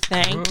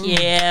 Thank you.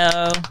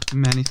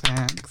 Many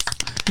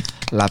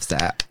thanks. Loves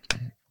that.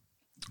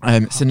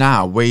 So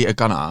now we're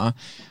gonna,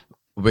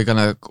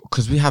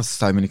 because we have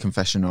so many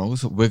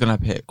confessionals, we're gonna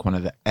pick one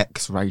of the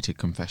X-rated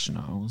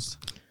confessionals.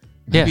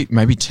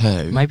 Maybe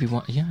two. Maybe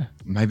one. Yeah.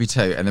 Maybe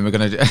two, and then we're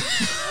gonna do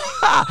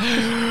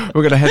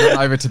we're gonna head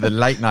on over to the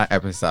late night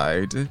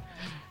episode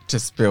to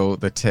spill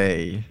the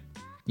tea.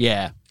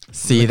 Yeah.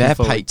 See you there,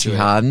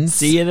 Patreons.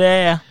 See you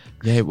there.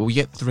 Yeah, well, you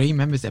get 3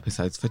 members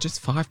episodes for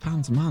just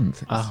 £5 a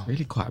month. It's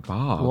really quite a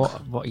bar.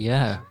 What?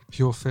 Yeah.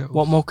 Pure fit.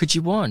 What more could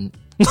you want?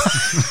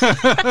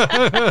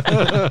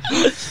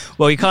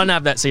 Well, you can't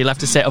have that, so you'll have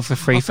to settle for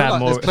three more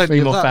fab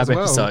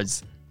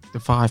episodes. The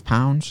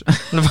 £5.